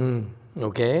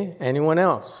 Okay, anyone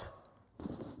else?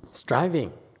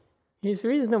 Striving. He's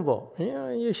reasonable.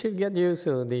 Yeah, you should get used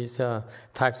to these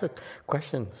types of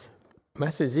questions.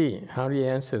 Master Z, how do you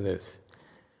answer this?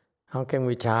 How can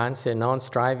we chance a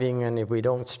non-striving, and if we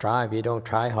don't strive, we don't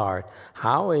try hard,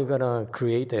 how are we going to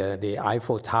create the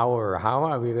Eiffel Tower? How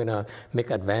are we going to make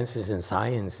advances in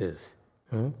sciences?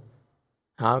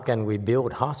 How can we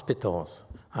build hospitals?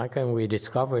 How can we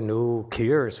discover new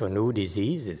cures for new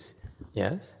diseases?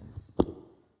 Yes?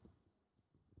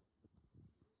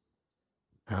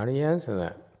 How do you answer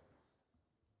that?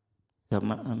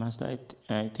 Master,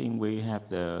 I think we have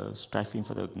the striving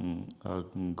for the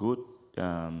good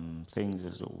things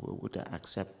is would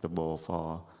acceptable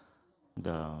for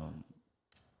the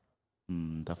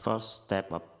first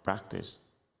step of practice.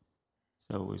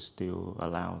 So we still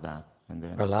allow that, and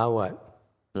then allow what?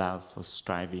 Allow for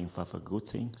striving for good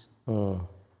things. And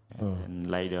then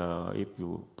later, if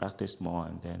you practice more,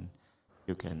 and then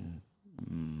you can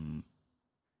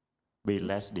be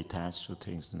less detached to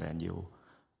things, and then you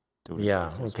do.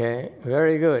 Yeah. Okay.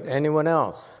 Very good. Anyone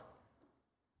else?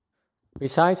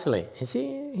 Precisely. You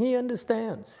see, he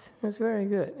understands. That's very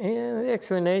good. And the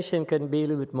explanation can be a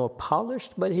little bit more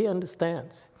polished, but he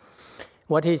understands.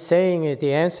 What he's saying is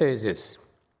the answer is this.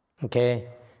 Okay?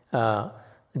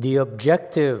 The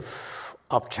objective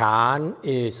of Chan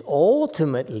is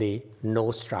ultimately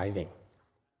no striving.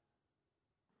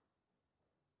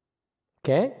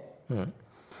 Okay?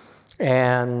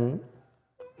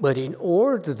 But in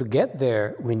order to get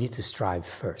there, we need to strive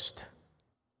first.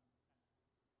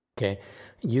 Okay?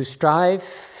 You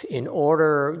strive in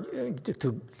order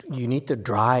you need to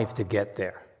drive to get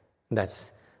there.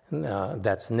 That's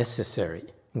necessary.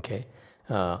 Okay?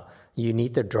 You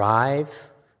need to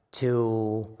drive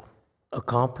to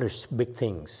accomplish big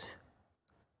things.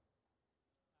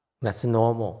 That's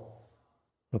normal.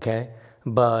 Okay?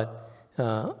 But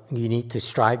you need to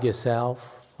strive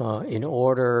yourself in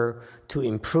order to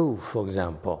improve, for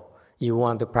example. You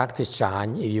want to practice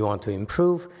Chan, if you want to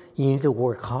improve, you need to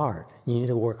work hard. You need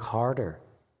to work harder.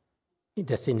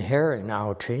 That's inherent in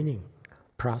our training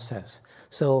process.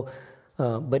 So,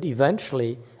 but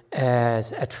eventually,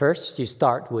 at first you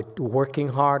start with working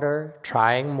harder,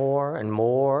 trying more and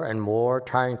more and more,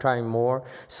 trying more,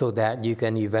 so that you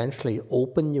can eventually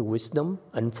open your wisdom,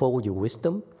 unfold your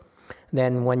wisdom.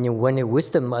 Then when your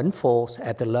wisdom unfolds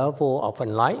at the level of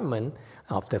enlightenment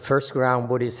of the first ground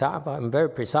Bodhisattva, I'm very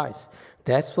precise,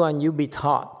 that's when you be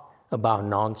taught about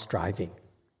non-striving.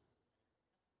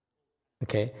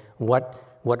 Okay? What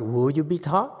will you be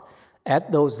taught?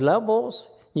 At those levels,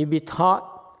 you be taught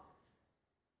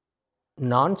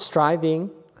non-striving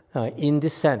in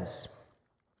this sense.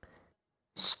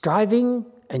 Striving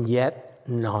and yet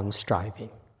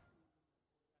non-striving.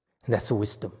 That's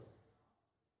wisdom.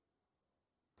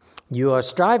 You are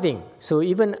striving. So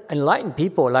even enlightened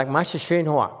people like Master Hsuan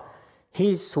Hua,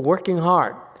 he's working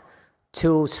hard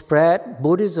to spread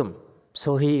Buddhism.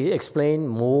 So he explained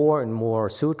more and more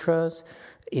sutras,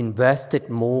 invested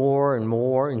more and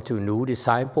more into new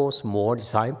disciples, more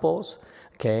disciples.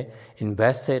 Okay,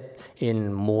 invested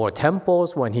in more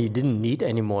temples when he didn't need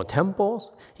any more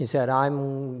temples. He said,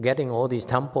 I'm getting all these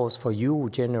temples for you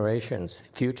generations,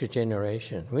 future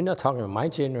generations. We're not talking about my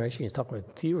generation, he's talking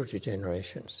about future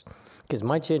generations. Because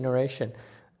my generation,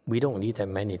 we don't need that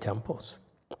many temples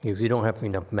because we don't have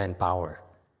enough manpower.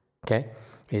 Okay?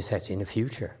 He says in the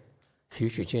future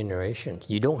generations,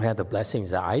 you don't have the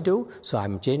blessings that I do, so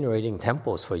I'm generating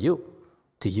temples for you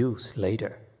to use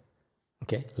later.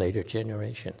 Okay, later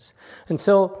generations. And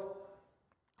so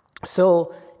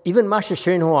even Master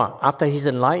Hsuan Hua, after he's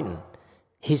enlightened,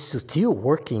 he's still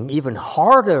working even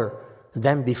harder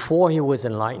than before he was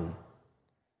enlightened.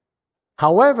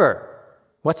 However,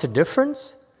 what's the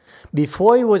difference?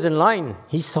 Before he was enlightened,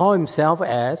 he saw himself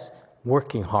as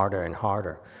working harder and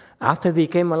harder. After he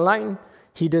became enlightened,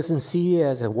 he doesn't see it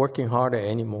as working harder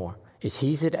anymore. He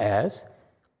sees it as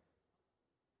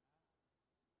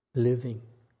living.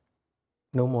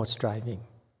 No more striving.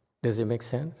 Does it make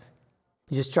sense?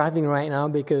 You're striving right now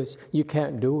because you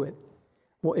can't do it.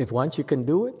 Well, if once you can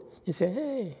do it, you say,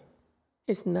 hey,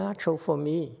 it's natural for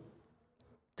me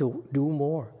to do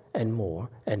more and more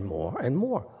and more and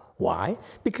more. Why?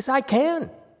 Because I can.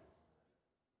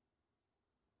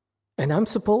 And I'm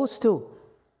supposed to.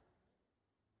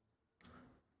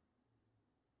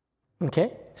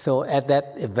 Okay? So at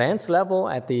that advanced level,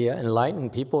 at the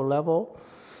enlightened people level,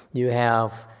 you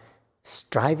have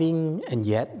striving and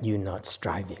yet you're not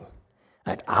striving.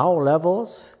 At our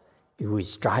levels, we're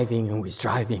striving and we're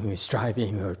striving, we're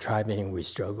striving, we're striving, we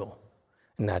struggle.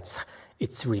 And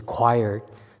it's required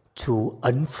to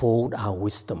unfold our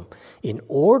wisdom. In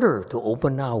order to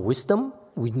open our wisdom,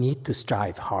 we need to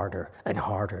strive harder and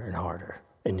harder and harder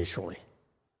initially.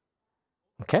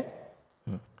 Okay?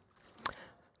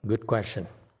 Good question.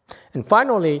 And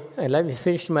finally, let me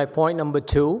finish my point number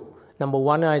 2. Number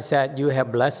 1, I said you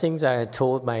have blessings. I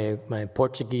told my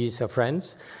Portuguese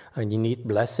friends, you need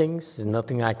blessings. There's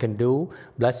nothing I can do.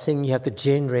 Blessing you have to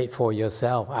generate for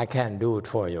yourself. I can't do it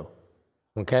for you.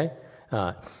 Okay?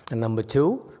 And number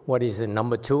 2, what is the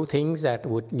number 2 things that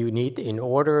you need in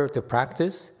order to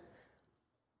practice?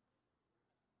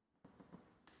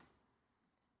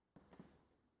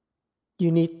 You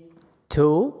need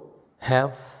to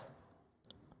have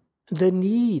the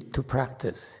need to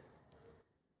practice.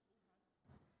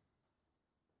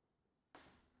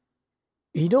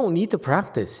 You don't need to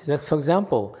practice. That's, for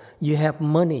example, you have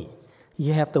money,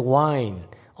 you have the wine,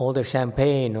 all the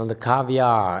champagne, all the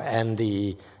caviar, and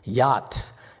the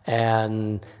yachts,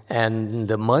 and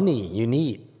the money you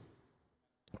need,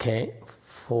 okay,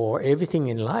 for everything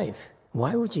in life.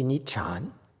 Why would you need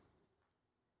Chan?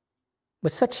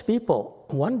 But such people,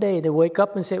 one day they wake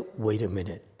up and say, wait a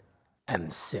minute, I'm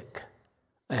sick.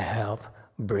 I have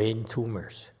brain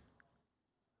tumors.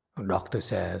 The doctor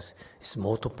says it's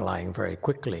multiplying very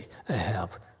quickly. I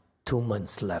have 2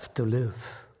 months left to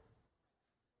live.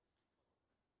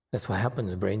 That's what happens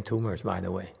with brain tumors, by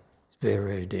the way. It's very,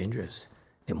 very dangerous.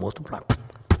 They multiply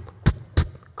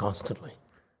constantly.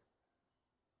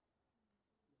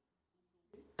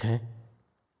 Okay?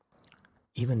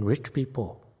 Even rich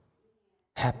people,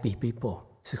 happy people,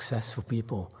 successful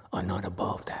people are not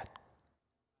above that.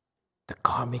 The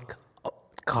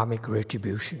karmic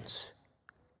retributions.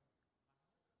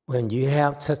 When you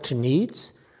have such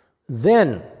needs,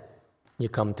 then you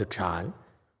come to Chan.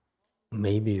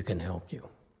 Maybe you can help you.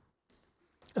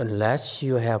 Unless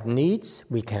you have needs,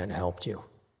 we can't help you.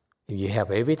 If you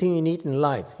have everything you need in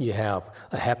life, you have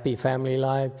a happy family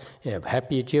life, you have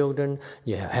happy children,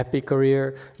 you have happy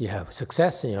career, you have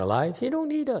success in your life, you don't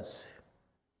need us.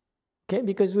 Okay,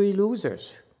 because we're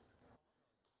losers.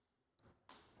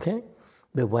 Okay?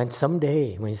 But when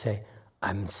someday, when you say,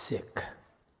 I'm sick,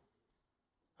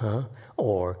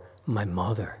 or my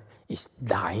mother is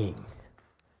dying,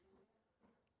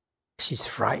 she's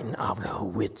frightened out of her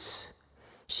wits.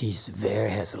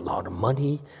 Has a lot of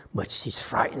money, but she's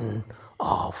frightened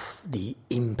of the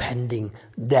impending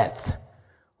death.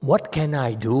 What can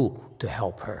I do to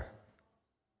help her?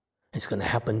 It's going to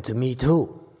happen to me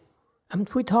too.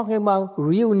 We're talking about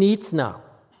real needs now.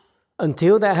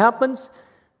 Until that happens,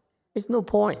 there's no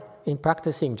point in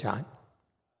practicing Chan.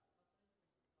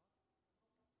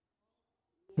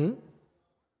 The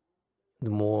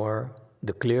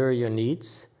clearer your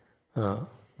needs,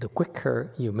 the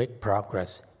quicker you make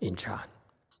progress in Chan.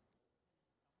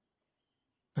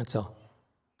 That's all.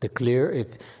 The clear,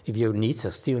 if your needs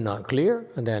are still not clear,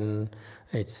 then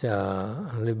it's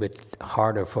a little bit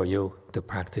harder for you to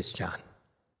practice Chan.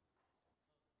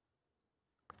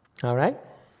 All right?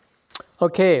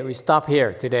 Okay, we stop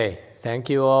here today. Thank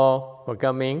you all for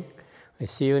coming. I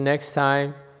see you next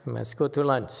time. Let's go to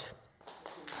lunch.